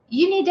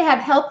 you need to have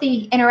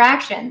healthy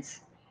interactions.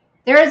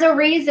 There is a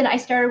reason I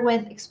started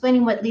with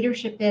explaining what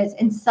leadership is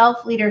and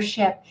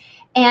self-leadership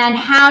and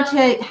how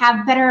to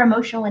have better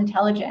emotional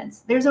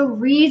intelligence. There's a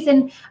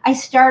reason I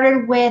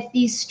started with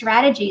these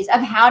strategies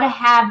of how to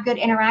have good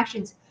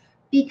interactions,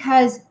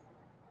 because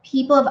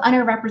people of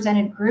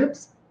underrepresented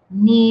groups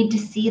need to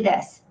see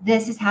this.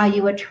 This is how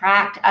you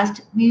attract us.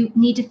 We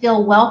need to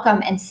feel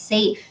welcome and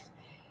safe.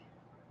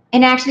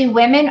 And actually,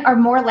 women are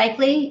more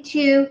likely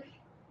to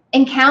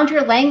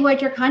encounter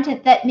language or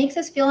content that makes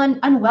us feel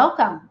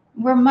unwelcome.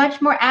 We're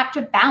much more apt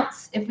to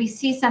bounce if we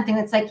see something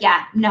that's like,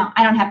 yeah, no,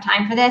 I don't have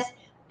time for this.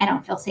 I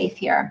don't feel safe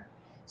here.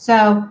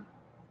 So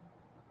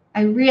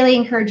I really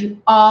encourage you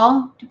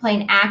all to play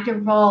an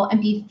active role and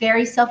be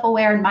very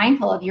self-aware and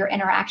mindful of your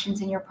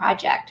interactions in your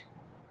project.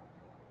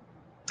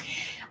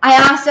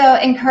 I also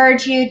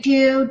encourage you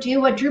to do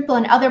what Drupal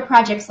and other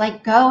projects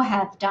like Go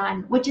have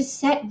done, which is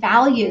set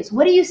values.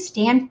 What do you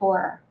stand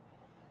for?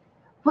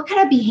 What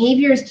kind of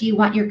behaviors do you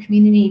want your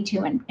community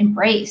to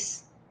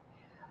embrace?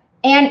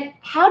 And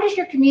how does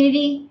your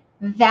community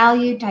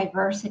value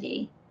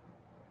diversity?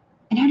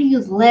 And how do you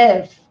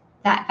live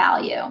that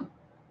value?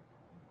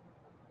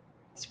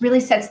 This really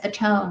sets the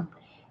tone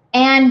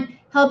and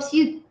helps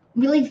you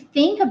really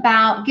think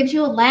about, gives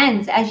you a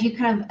lens as you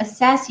kind of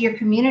assess your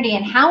community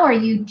and how are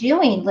you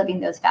doing living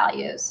those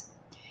values.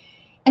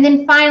 And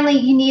then finally,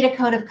 you need a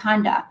code of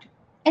conduct.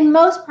 And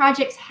most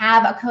projects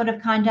have a code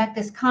of conduct.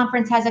 This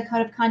conference has a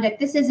code of conduct.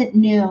 This isn't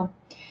new.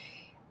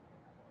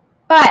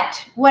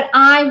 But what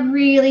I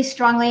really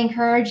strongly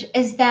encourage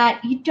is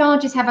that you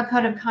don't just have a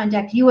code of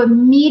conduct. You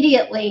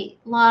immediately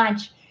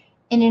launch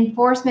an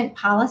enforcement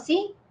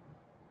policy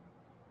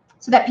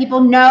so that people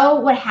know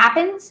what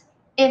happens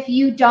if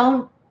you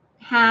don't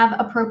have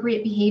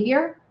appropriate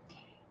behavior,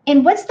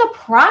 and what's the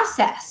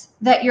process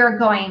that you're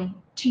going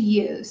to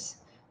use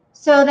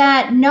so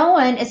that no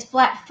one is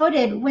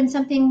flat-footed when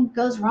something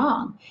goes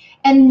wrong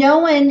and no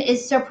one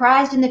is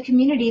surprised in the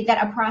community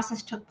that a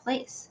process took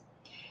place.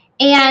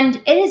 And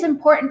it is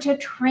important to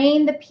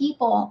train the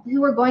people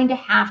who are going to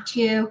have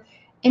to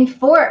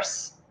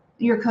enforce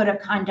your code of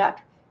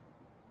conduct.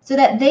 so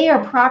that they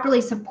are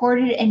properly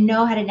supported and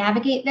know how to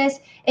navigate this.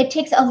 It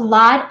takes a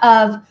lot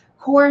of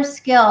core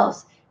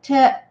skills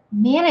to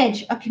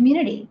manage a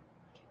community.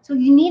 So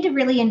you need to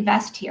really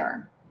invest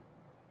here.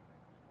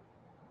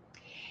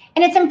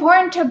 And it's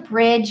important to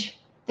bridge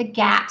the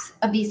gaps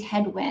of these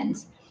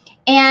headwinds.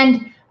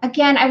 And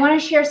again, I want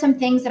to share some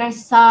things that I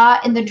saw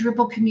in the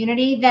Drupal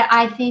community that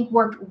I think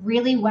worked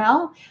really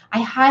well. I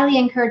highly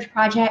encourage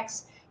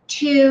projects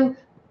to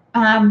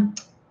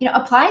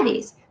apply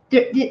these.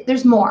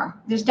 There's more.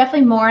 There's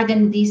definitely more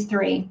than these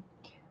three.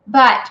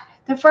 But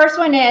the first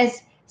one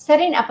is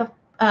setting up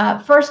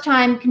a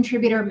first-time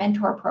contributor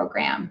mentor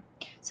program.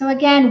 So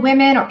again,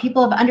 women or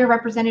people of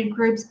underrepresented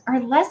groups are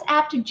less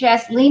apt to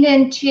just lean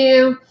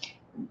into,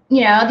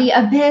 the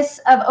abyss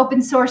of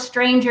open source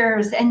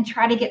strangers and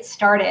try to get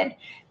started.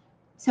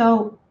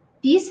 So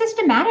be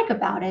systematic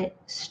about it.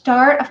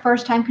 Start a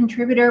first-time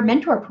contributor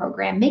mentor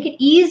program. Make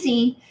it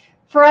easy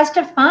for us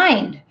to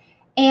find.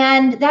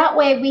 And that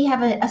way we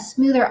have a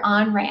smoother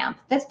on-ramp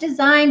that's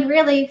designed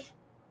really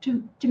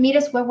to meet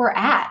us where we're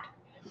at.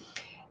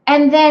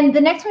 And then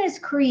the next one is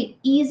create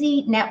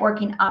easy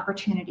networking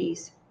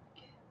opportunities.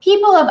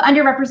 People of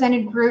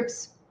underrepresented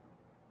groups,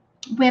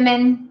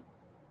 women,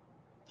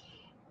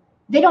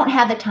 they don't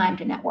have the time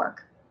to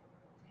network.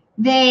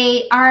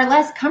 They are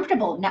less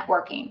comfortable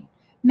networking.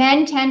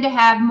 Men tend to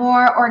have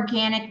more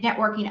organic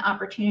networking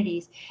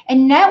opportunities.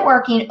 And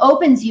networking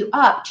opens you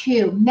up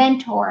to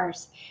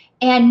mentors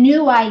and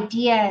new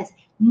ideas,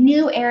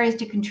 new areas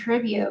to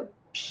contribute,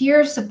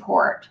 peer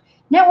support.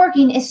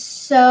 Networking is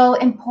so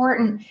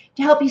important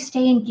to help you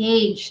stay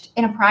engaged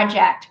in a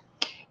project.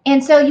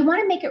 And so you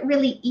want to make it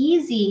really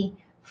easy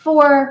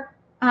for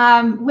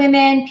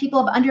women, people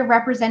of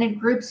underrepresented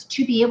groups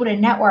to be able to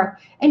network.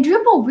 And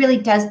Drupal really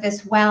does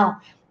this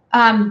well.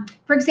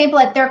 For example,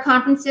 at their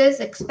conferences,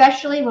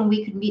 especially when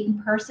we could meet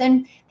in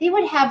person, they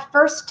would have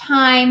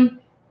first-time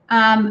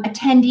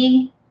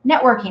attendee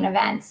networking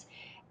events.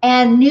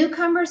 And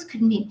newcomers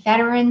could meet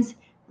veterans,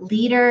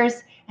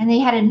 leaders, and they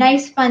had a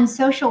nice, fun,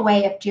 social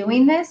way of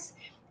doing this.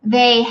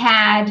 They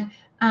had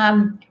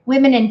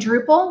Women in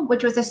Drupal,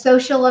 which was a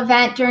social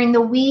event during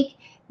the week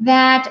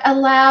that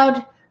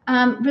allowed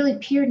really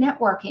peer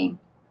networking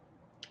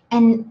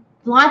and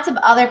lots of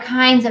other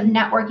kinds of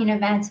networking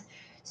events.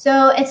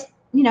 So it's,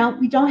 we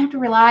don't have to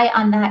rely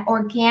on that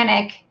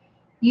organic,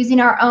 using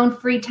our own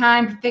free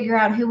time to figure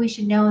out who we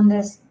should know in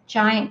this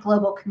giant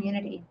global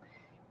community.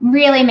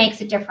 Really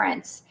makes a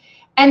difference.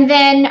 And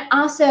then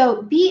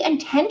also be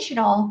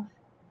intentional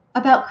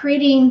about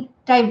creating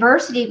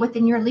diversity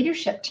within your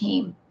leadership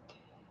team.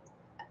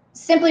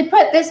 Simply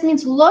put, this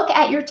means look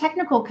at your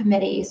technical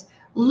committees,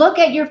 look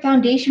at your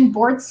foundation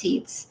board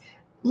seats,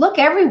 look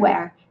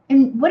everywhere.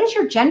 And what is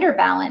your gender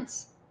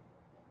balance?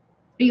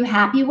 Are you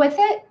happy with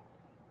it?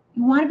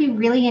 You want to be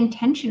really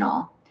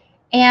intentional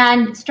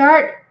and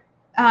start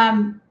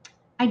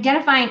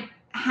identifying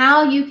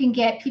how you can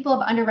get people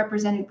of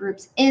underrepresented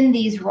groups in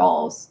these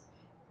roles,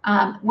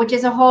 which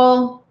is a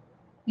whole,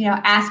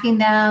 asking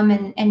them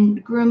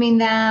and grooming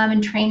them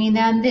and training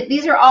them.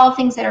 These are all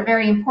things that are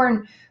very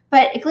important,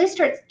 but at least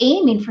start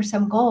aiming for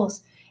some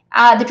goals.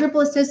 The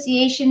Drupal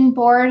Association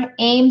board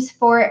aims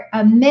for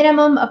a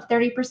minimum of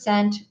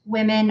 30%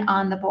 women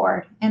on the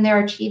board, and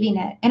they're achieving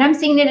it. And I'm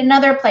seeing it in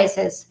other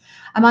places.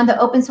 I'm on the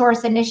Open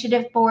Source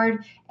Initiative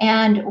board,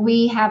 and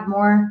we have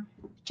more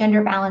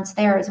gender balance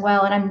there as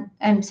well. And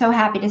I'm so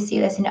happy to see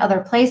this in other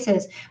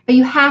places. But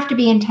you have to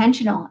be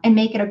intentional and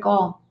make it a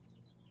goal.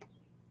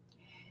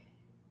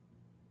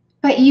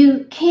 But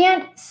you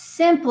can't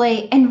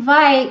simply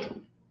invite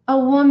a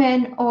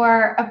woman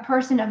or a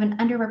person of an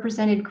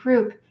underrepresented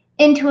group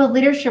into a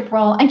leadership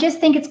role and just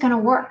think it's going to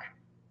work,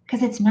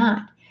 because it's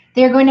not.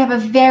 They're going to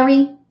have a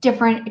very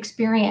different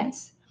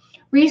experience.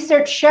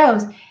 Research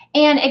shows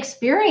and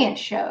experience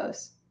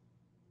shows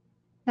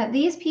that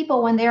these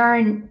people, when they are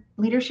in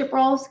leadership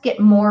roles, get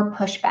more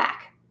pushback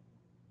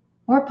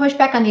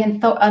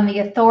on the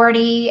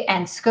authority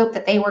and scope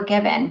that they were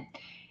given.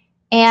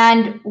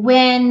 And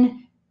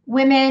when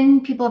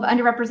women, people of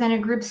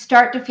underrepresented groups,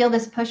 start to feel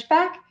this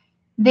pushback,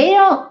 they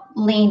don't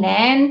lean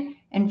in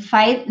and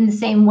fight in the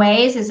same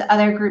ways as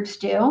other groups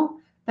do,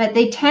 but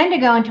they tend to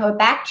go into a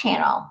back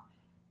channel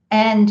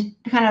and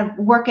kind of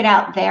work it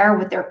out there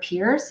with their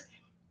peers.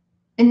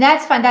 And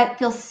that's fine. That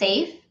feels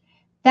safe.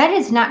 That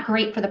is not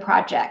great for the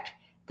project.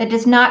 That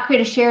does not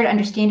create a shared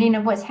understanding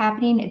of what's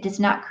happening. It does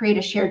not create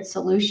a shared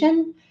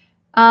solution.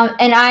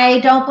 And I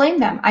don't blame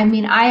them. I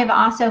mean, I have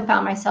also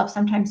found myself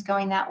sometimes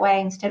going that way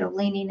instead of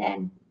leaning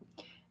in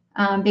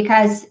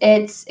because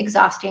it's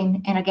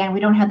exhausting. And again, we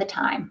don't have the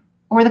time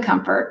or the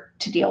comfort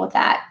to deal with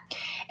that.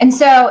 And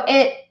so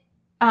it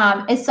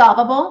is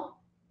solvable.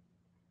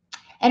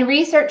 And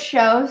research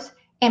shows,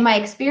 and my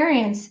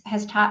experience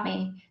has taught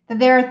me, that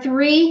there are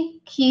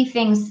 3 key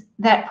things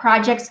that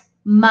projects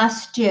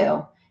must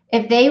do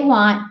if they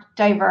want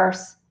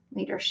diverse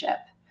leadership.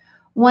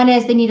 One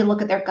is they need to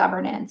look at their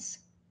governance.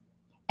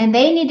 And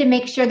they need to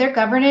make sure their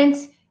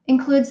governance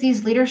includes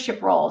these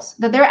leadership roles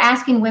that they're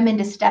asking women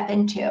to step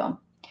into.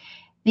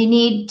 They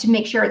need to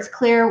make sure it's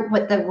clear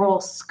what the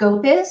role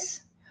scope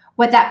is,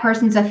 what that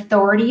person's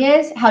authority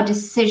is, how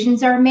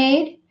decisions are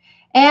made,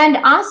 and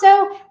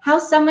also how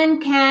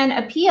someone can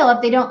appeal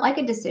if they don't like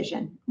a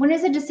decision. When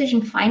is a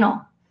decision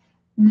final?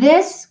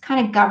 This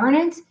kind of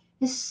governance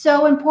is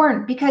so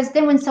important, because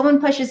then when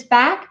someone pushes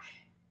back,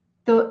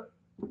 the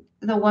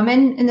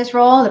woman in this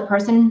role, the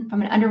person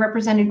from an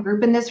underrepresented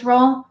group in this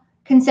role,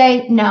 can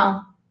say,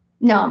 no,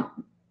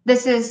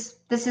 this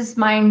is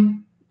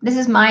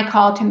my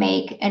call to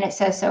make, and it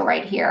says so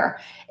right here.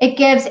 It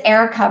gives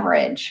air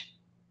coverage.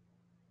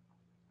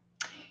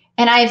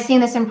 And I've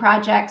seen this in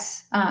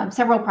projects,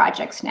 several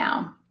projects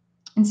now.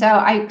 And so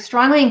I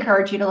strongly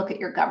encourage you to look at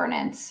your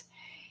governance.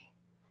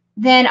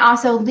 Then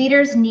also,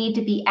 leaders need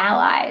to be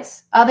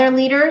allies. Other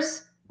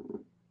leaders,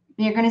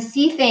 you're going to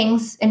see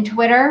things in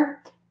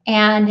Twitter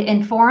and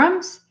in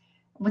forums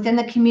within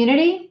the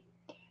community.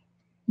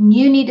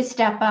 You need to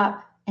step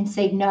up and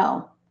say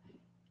no.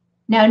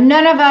 Now,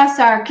 none of us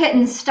are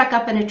kittens stuck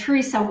up in a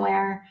tree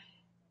somewhere,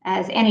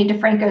 as Annie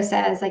DeFranco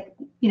says. Like,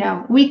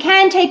 we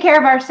can take care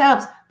of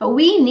ourselves, but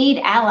we need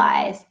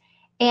allies.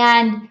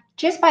 And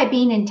just by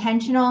being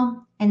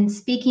intentional and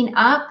speaking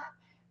up,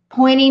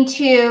 pointing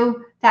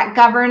to that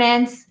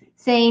governance,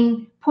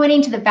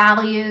 pointing to the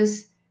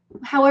values,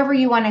 however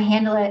you want to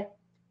handle it,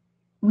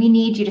 we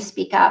need you to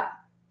speak up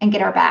and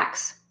get our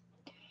backs.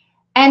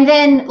 And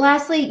then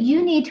lastly,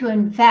 you need to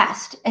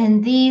invest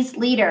in these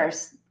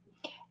leaders.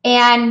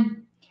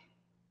 And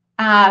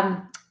I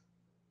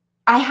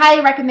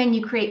highly recommend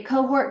you create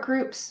cohort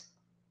groups,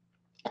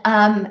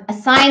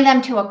 assign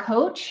them to a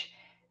coach,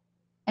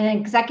 an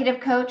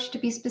executive coach to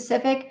be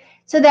specific,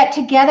 so that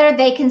together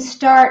they can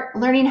start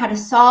learning how to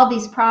solve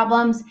these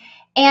problems.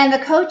 And the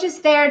coach is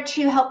there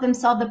to help them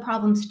solve the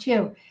problems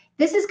too.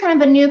 This is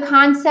kind of a new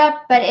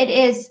concept, but it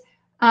is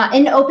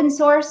in open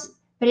source,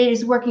 but it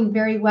is working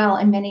very well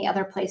in many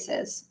other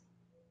places.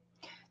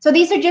 So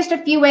these are just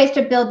a few ways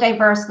to build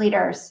diverse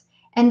leaders,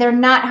 and they're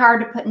not hard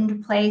to put into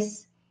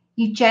place.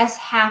 You just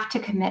have to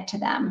commit to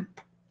them.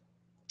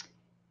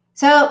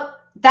 So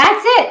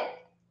that's it.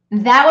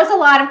 That was a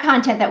lot of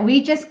content that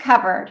we just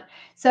covered.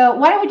 So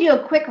why don't we do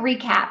a quick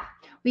recap?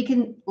 We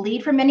can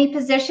lead from any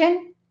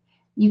position.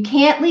 You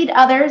can't lead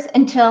others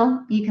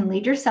until you can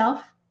lead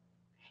yourself.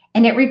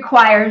 And it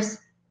requires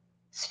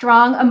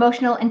strong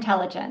emotional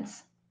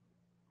intelligence.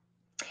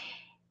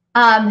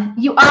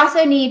 You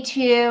also need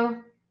to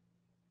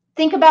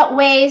think about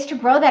ways to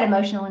grow that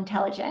emotional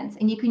intelligence,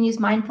 and you can use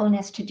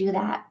mindfulness to do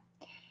that.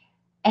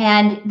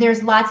 And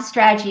there's lots of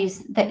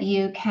strategies that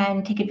you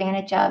can take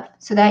advantage of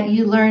so that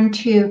you learn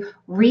to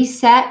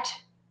reset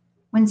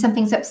when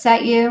something's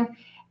upset you,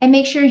 and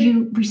make sure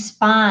you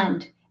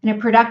respond in a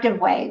productive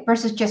way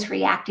versus just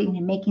reacting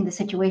and making the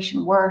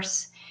situation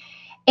worse.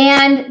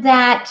 And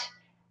that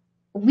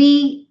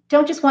we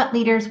don't just want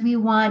leaders, we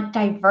want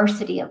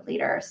diversity of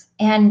leaders.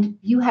 And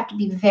you have to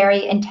be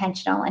very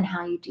intentional in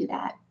how you do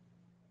that.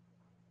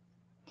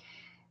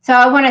 So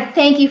I want to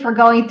thank you for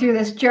going through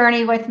this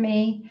journey with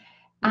me,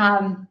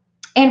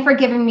 and for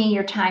giving me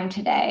your time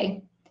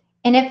today.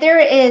 And if there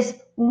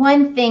is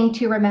one thing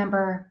to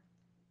remember,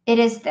 it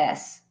is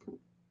this: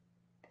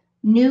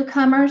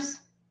 newcomers,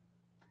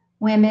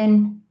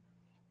 women,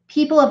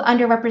 people of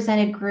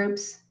underrepresented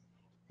groups,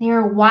 they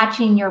are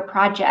watching your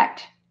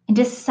project and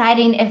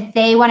deciding if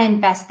they want to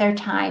invest their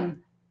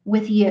time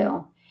with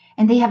you.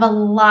 And they have a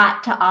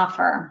lot to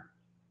offer.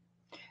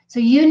 So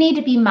you need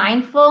to be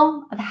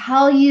mindful of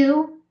how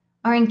you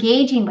are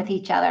engaging with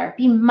each other.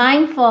 Be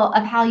mindful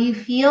of how you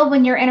feel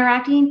when you're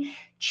interacting.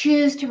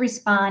 Choose to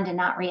respond and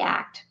not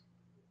react.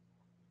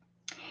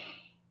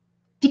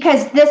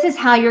 Because this is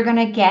how you're going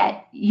to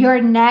get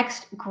your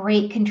next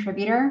great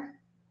contributor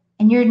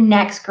and your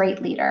next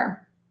great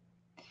leader.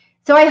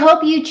 So I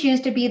hope you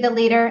choose to be the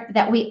leader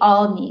that we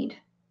all need.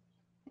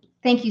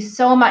 Thank you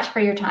so much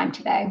for your time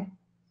today.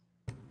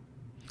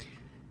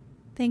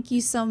 Thank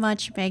you so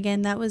much,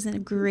 Megan. That was a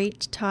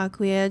great talk.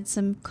 We had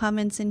some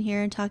comments in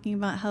here talking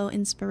about how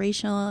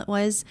inspirational it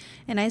was,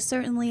 and I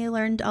certainly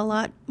learned a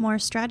lot more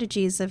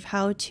strategies of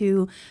how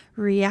to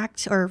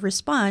react or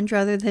respond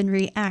rather than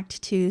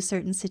react to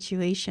certain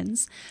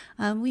situations.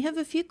 We have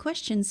a few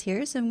questions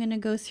here, so I'm going to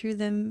go through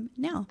them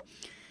now.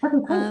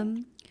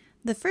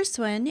 The first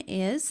one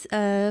is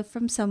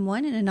from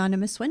someone, an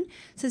anonymous one.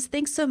 It says,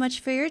 thanks so much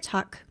for your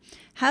talk.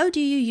 How do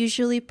you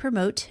usually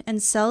promote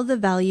and sell the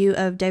value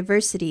of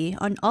diversity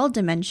on all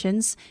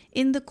dimensions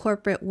in the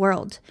corporate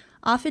world?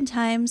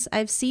 Oftentimes,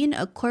 I've seen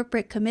a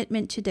corporate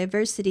commitment to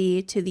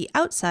diversity to the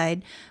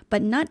outside,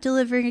 but not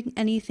delivering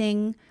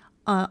anything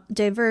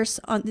diverse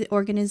on the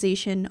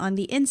organization on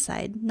the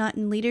inside, not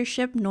in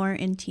leadership nor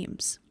in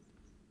teams.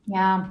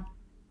 Yeah.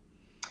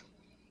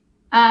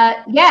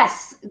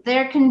 Yes,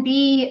 there can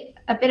be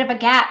a bit of a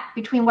gap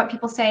between what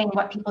people say and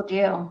what people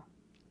do.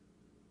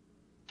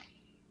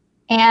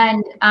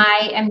 And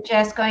I am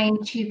just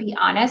going to be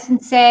honest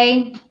and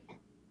say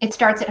it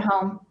starts at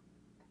home.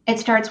 It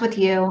starts with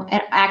you.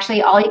 And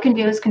actually, all you can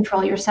do is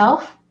control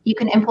yourself. You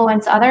can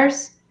influence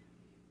others.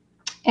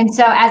 And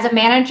so as a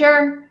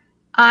manager,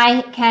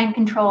 I can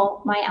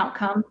control my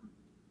outcome.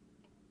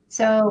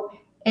 So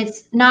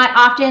it's not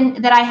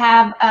often that I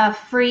have a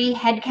free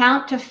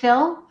headcount to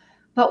fill,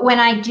 but when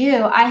I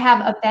do, I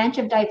have a bench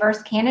of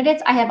diverse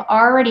candidates I have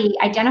already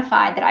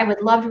identified that I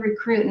would love to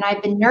recruit, and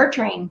I've been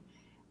nurturing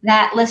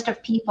that list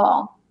of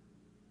people.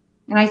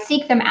 And I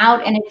seek them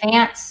out in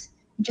advance,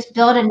 just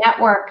build a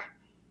network.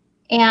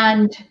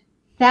 And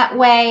that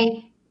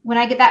way, when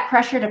I get that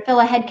pressure to fill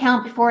a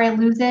headcount before I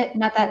lose it,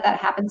 not that that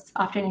happens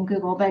often in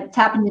Google, but it's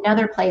happened in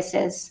other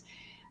places,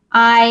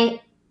 I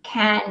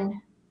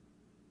can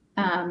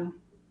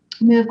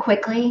move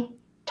quickly,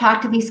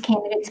 talk to these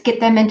candidates, get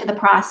them into the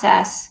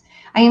process.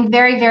 I am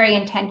very, very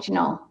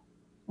intentional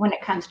when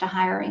it comes to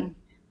hiring.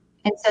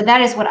 And so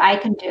that is what I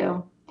can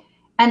do.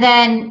 And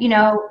then,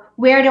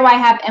 where do I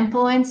have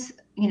influence,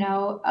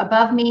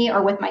 above me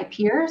or with my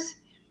peers?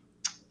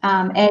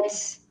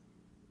 It's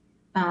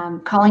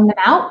calling them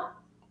out,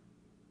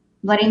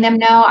 letting them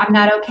know I'm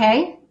not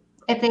okay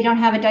if they don't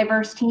have a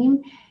diverse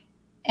team,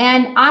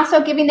 and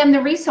also giving them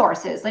the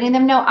resources, letting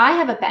them know I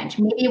have a bench.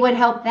 Maybe it would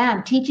help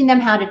them, teaching them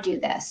how to do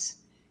this,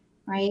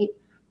 right?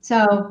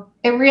 So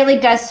it really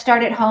does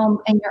start at home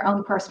in your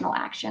own personal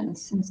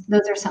actions. And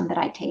those are some that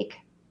I take.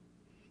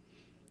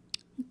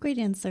 Great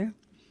answer.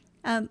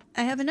 I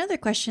have another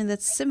question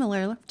that's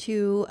similar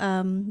to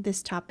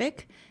this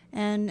topic.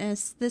 And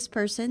as this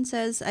person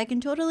says, I can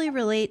totally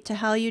relate to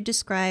how you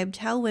described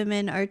how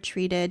women are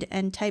treated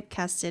and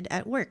typecasted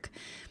at work.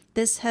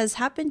 This has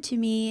happened to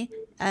me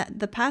at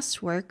the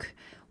past work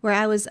where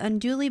I was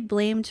unduly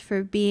blamed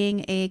for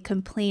being a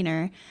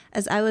complainer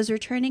as I was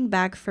returning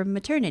back from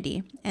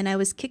maternity, and I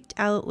was kicked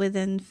out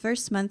within the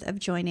first month of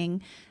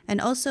joining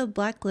and also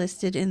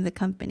blacklisted in the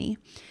company.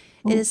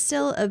 It is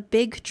still a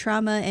big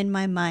trauma in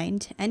my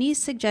mind. Any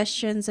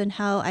suggestions on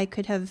how I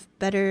could have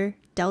better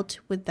dealt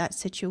with that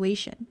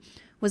situation?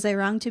 Was I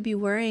wrong to be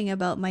worrying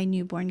about my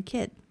newborn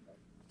kid?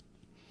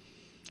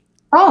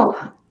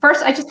 Oh,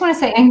 first, I just want to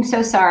say I'm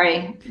so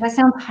sorry. That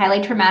sounds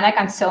highly traumatic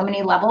on so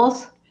many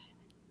levels.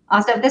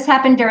 Also, if this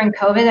happened during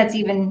COVID, that's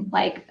even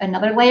like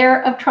another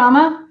layer of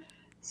trauma.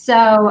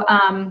 So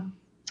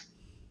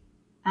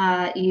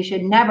you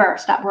should never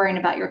stop worrying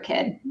about your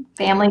kid.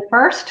 Family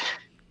first.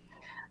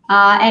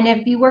 And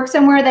if you work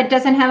somewhere that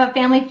doesn't have a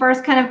family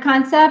first kind of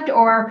concept,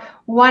 or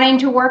wanting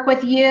to work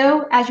with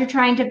you as you're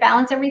trying to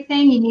balance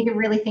everything, you need to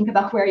really think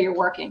about where you're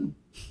working.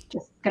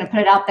 Just going to put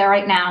it out there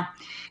right now.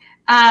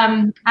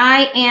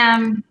 I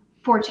am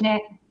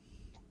fortunate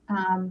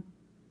on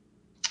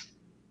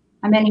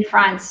many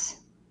fronts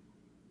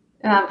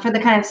for the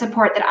kind of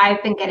support that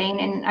I've been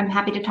getting, and I'm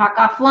happy to talk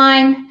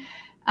offline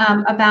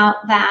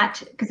about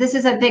that, because this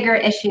is a bigger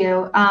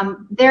issue.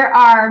 There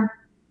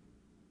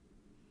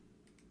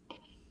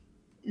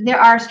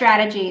are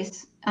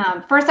strategies.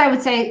 First, I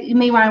would say you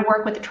may want to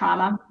work with the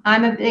trauma.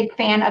 I'm a big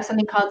fan of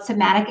something called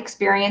somatic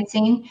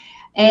experiencing.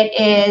 It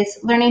is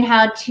learning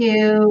how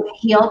to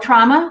heal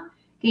trauma,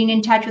 getting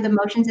in touch with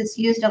emotions. It's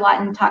used a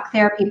lot in talk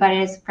therapy, but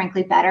it is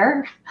frankly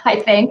better, I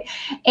think.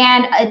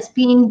 And it's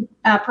being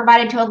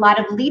provided to a lot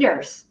of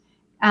leaders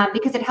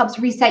because it helps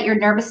reset your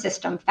nervous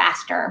system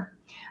faster.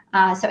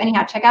 So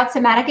anyhow, check out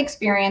somatic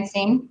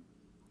experiencing.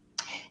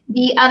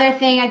 The other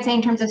thing I'd say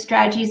in terms of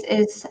strategies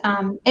is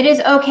it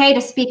is okay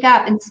to speak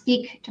up and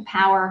speak to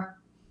power.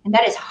 And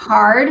that is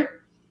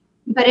hard,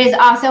 but it is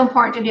also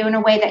important to do in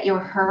a way that you're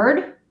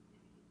heard.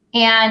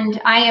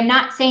 And I am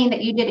not saying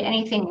that you did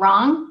anything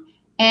wrong,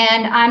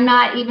 and I'm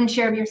not even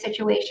sure of your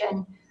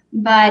situation,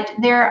 but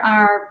there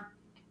are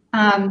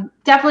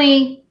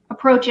definitely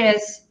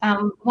approaches.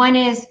 One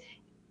is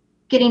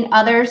getting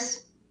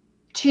others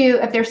to,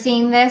 if they're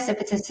seeing this, if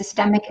it's a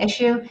systemic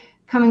issue,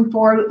 coming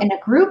forward in a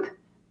group,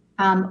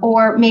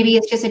 or maybe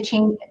it's just a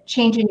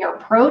change in your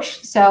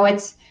approach. So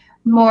it's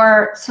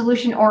more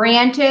solution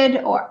oriented,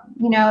 or,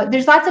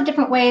 there's lots of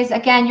different ways.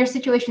 Again, your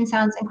situation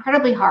sounds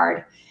incredibly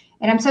hard,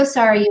 and I'm so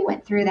sorry you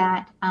went through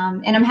that.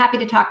 And I'm happy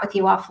to talk with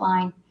you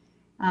offline.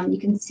 You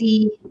can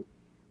see,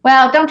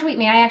 well, don't tweet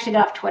me. I actually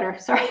got off Twitter,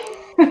 sorry.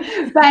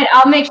 But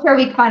I'll make sure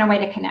we find a way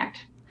to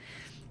connect.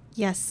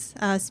 Yes.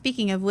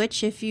 Speaking of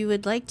which, if you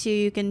would like to,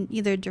 you can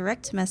either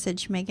direct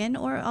message Megan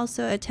or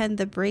also attend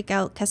the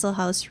breakout Kessel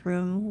House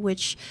room,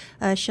 which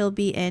she'll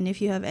be in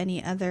if you have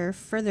any other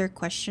further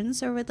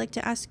questions or would like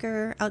to ask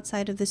her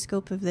outside of the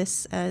scope of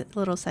this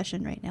little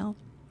session right now.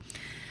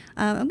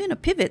 I'm going to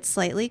pivot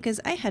slightly because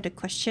I had a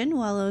question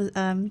while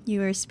you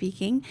were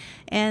speaking,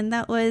 and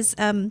that was,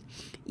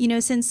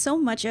 since so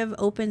much of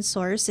open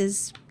source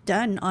is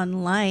done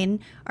online,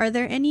 are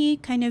there any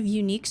kind of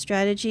unique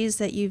strategies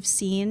that you've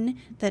seen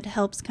that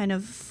helps kind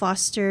of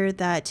foster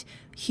that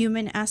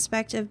human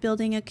aspect of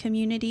building a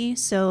community?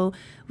 So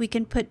we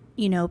can put,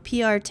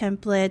 PR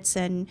templates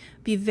and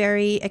be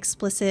very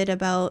explicit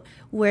about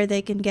where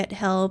they can get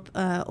help,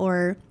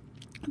 or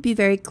be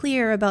very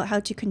clear about how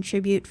to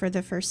contribute for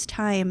the first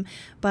time.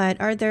 But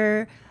are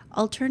there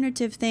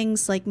alternative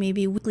things like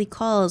maybe weekly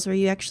calls where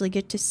you actually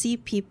get to see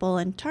people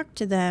and talk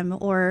to them,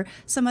 or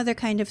some other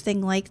kind of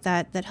thing like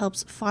that that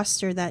helps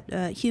foster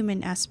that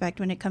human aspect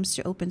when it comes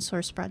to open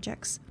source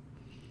projects?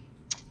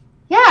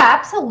 Yeah,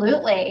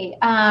 absolutely.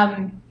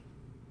 Well,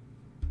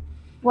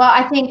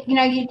 I think,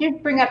 you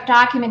did bring up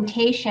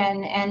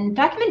documentation, and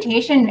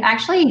documentation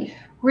actually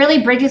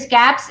really bridges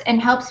gaps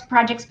and helps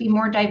projects be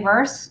more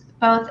diverse,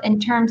 both in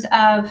terms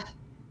of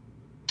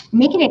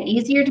making it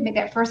easier to make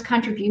that first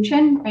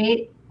contribution,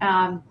 right?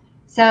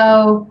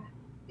 So,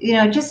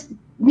 just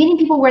meeting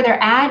people where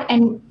they're at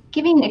and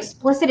giving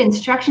explicit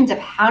instructions of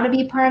how to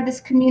be part of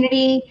this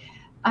community,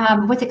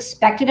 what's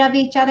expected of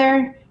each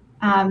other.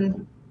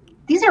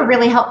 These are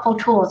really helpful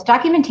tools.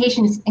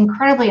 Documentation is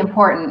incredibly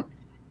important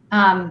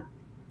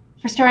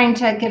for starting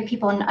to give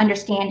people an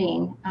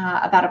understanding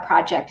about a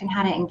project and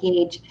how to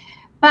engage.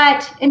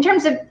 But in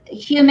terms of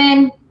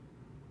human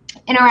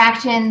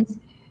interactions,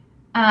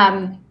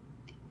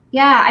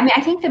 yeah, I mean,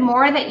 I think the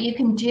more that you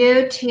can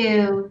do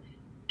to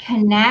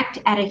connect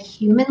at a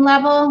human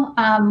level,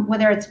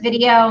 whether it's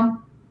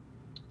video,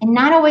 and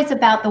not always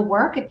about the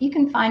work, if you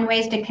can find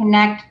ways to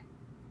connect,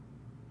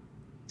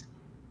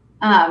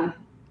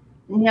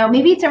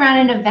 maybe it's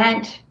around an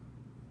event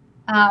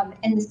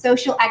and the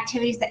social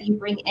activities that you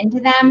bring into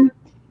them.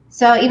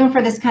 So even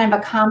for this kind of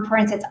a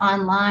conference, it's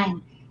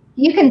online.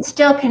 You can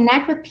still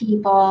connect with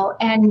people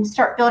and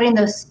start building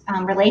those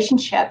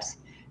relationships.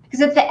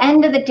 Because at the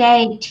end of the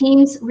day,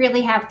 teams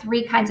really have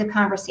three kinds of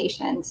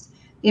conversations.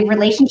 They have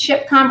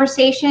relationship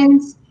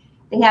conversations,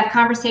 they have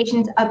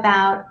conversations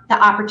about the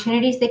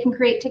opportunities they can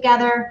create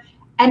together,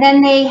 and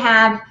then they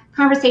have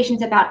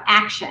conversations about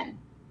action.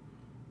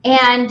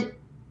 And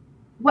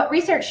what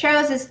research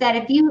shows is that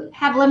if you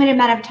have a limited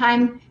amount of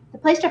time, the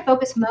place to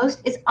focus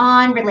most is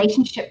on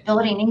relationship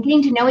building and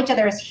getting to know each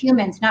other as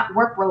humans, not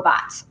work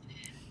robots.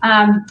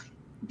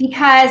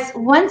 Because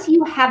once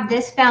you have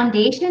this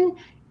foundation,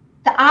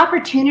 the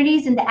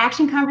opportunities and the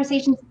action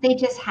conversations, they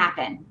just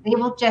happen. They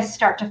will just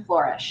start to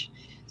flourish.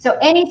 So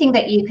anything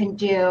that you can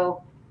do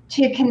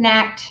to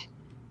connect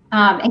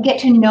and get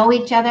to know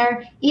each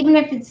other, even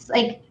if it's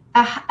like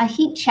a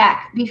heat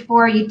check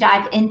before you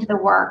dive into the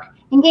work,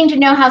 and getting to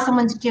know how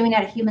someone's doing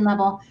at a human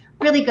level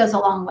really goes a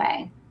long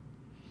way.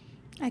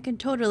 I can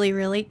totally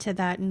relate to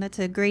that, and that's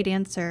a great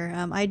answer.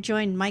 I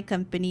joined my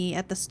company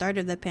at the start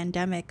of the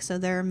pandemic, so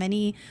there are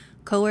many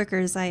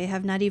coworkers I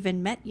have not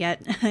even met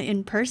yet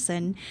in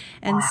person.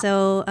 And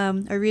so,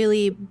 a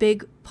really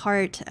big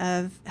part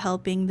of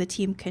helping the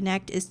team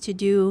connect is to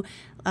do,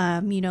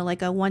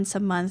 like a once a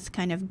month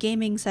kind of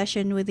gaming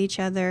session with each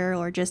other,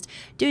 or just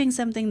doing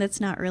something that's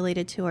not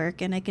related to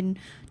work. And I can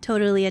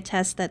totally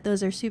attest that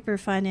those are super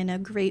fun and a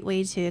great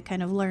way to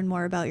kind of learn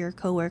more about your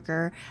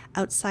coworker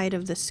outside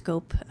of the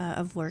scope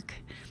of work.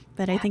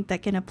 But I think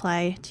that can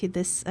apply to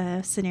this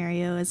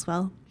scenario as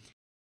well.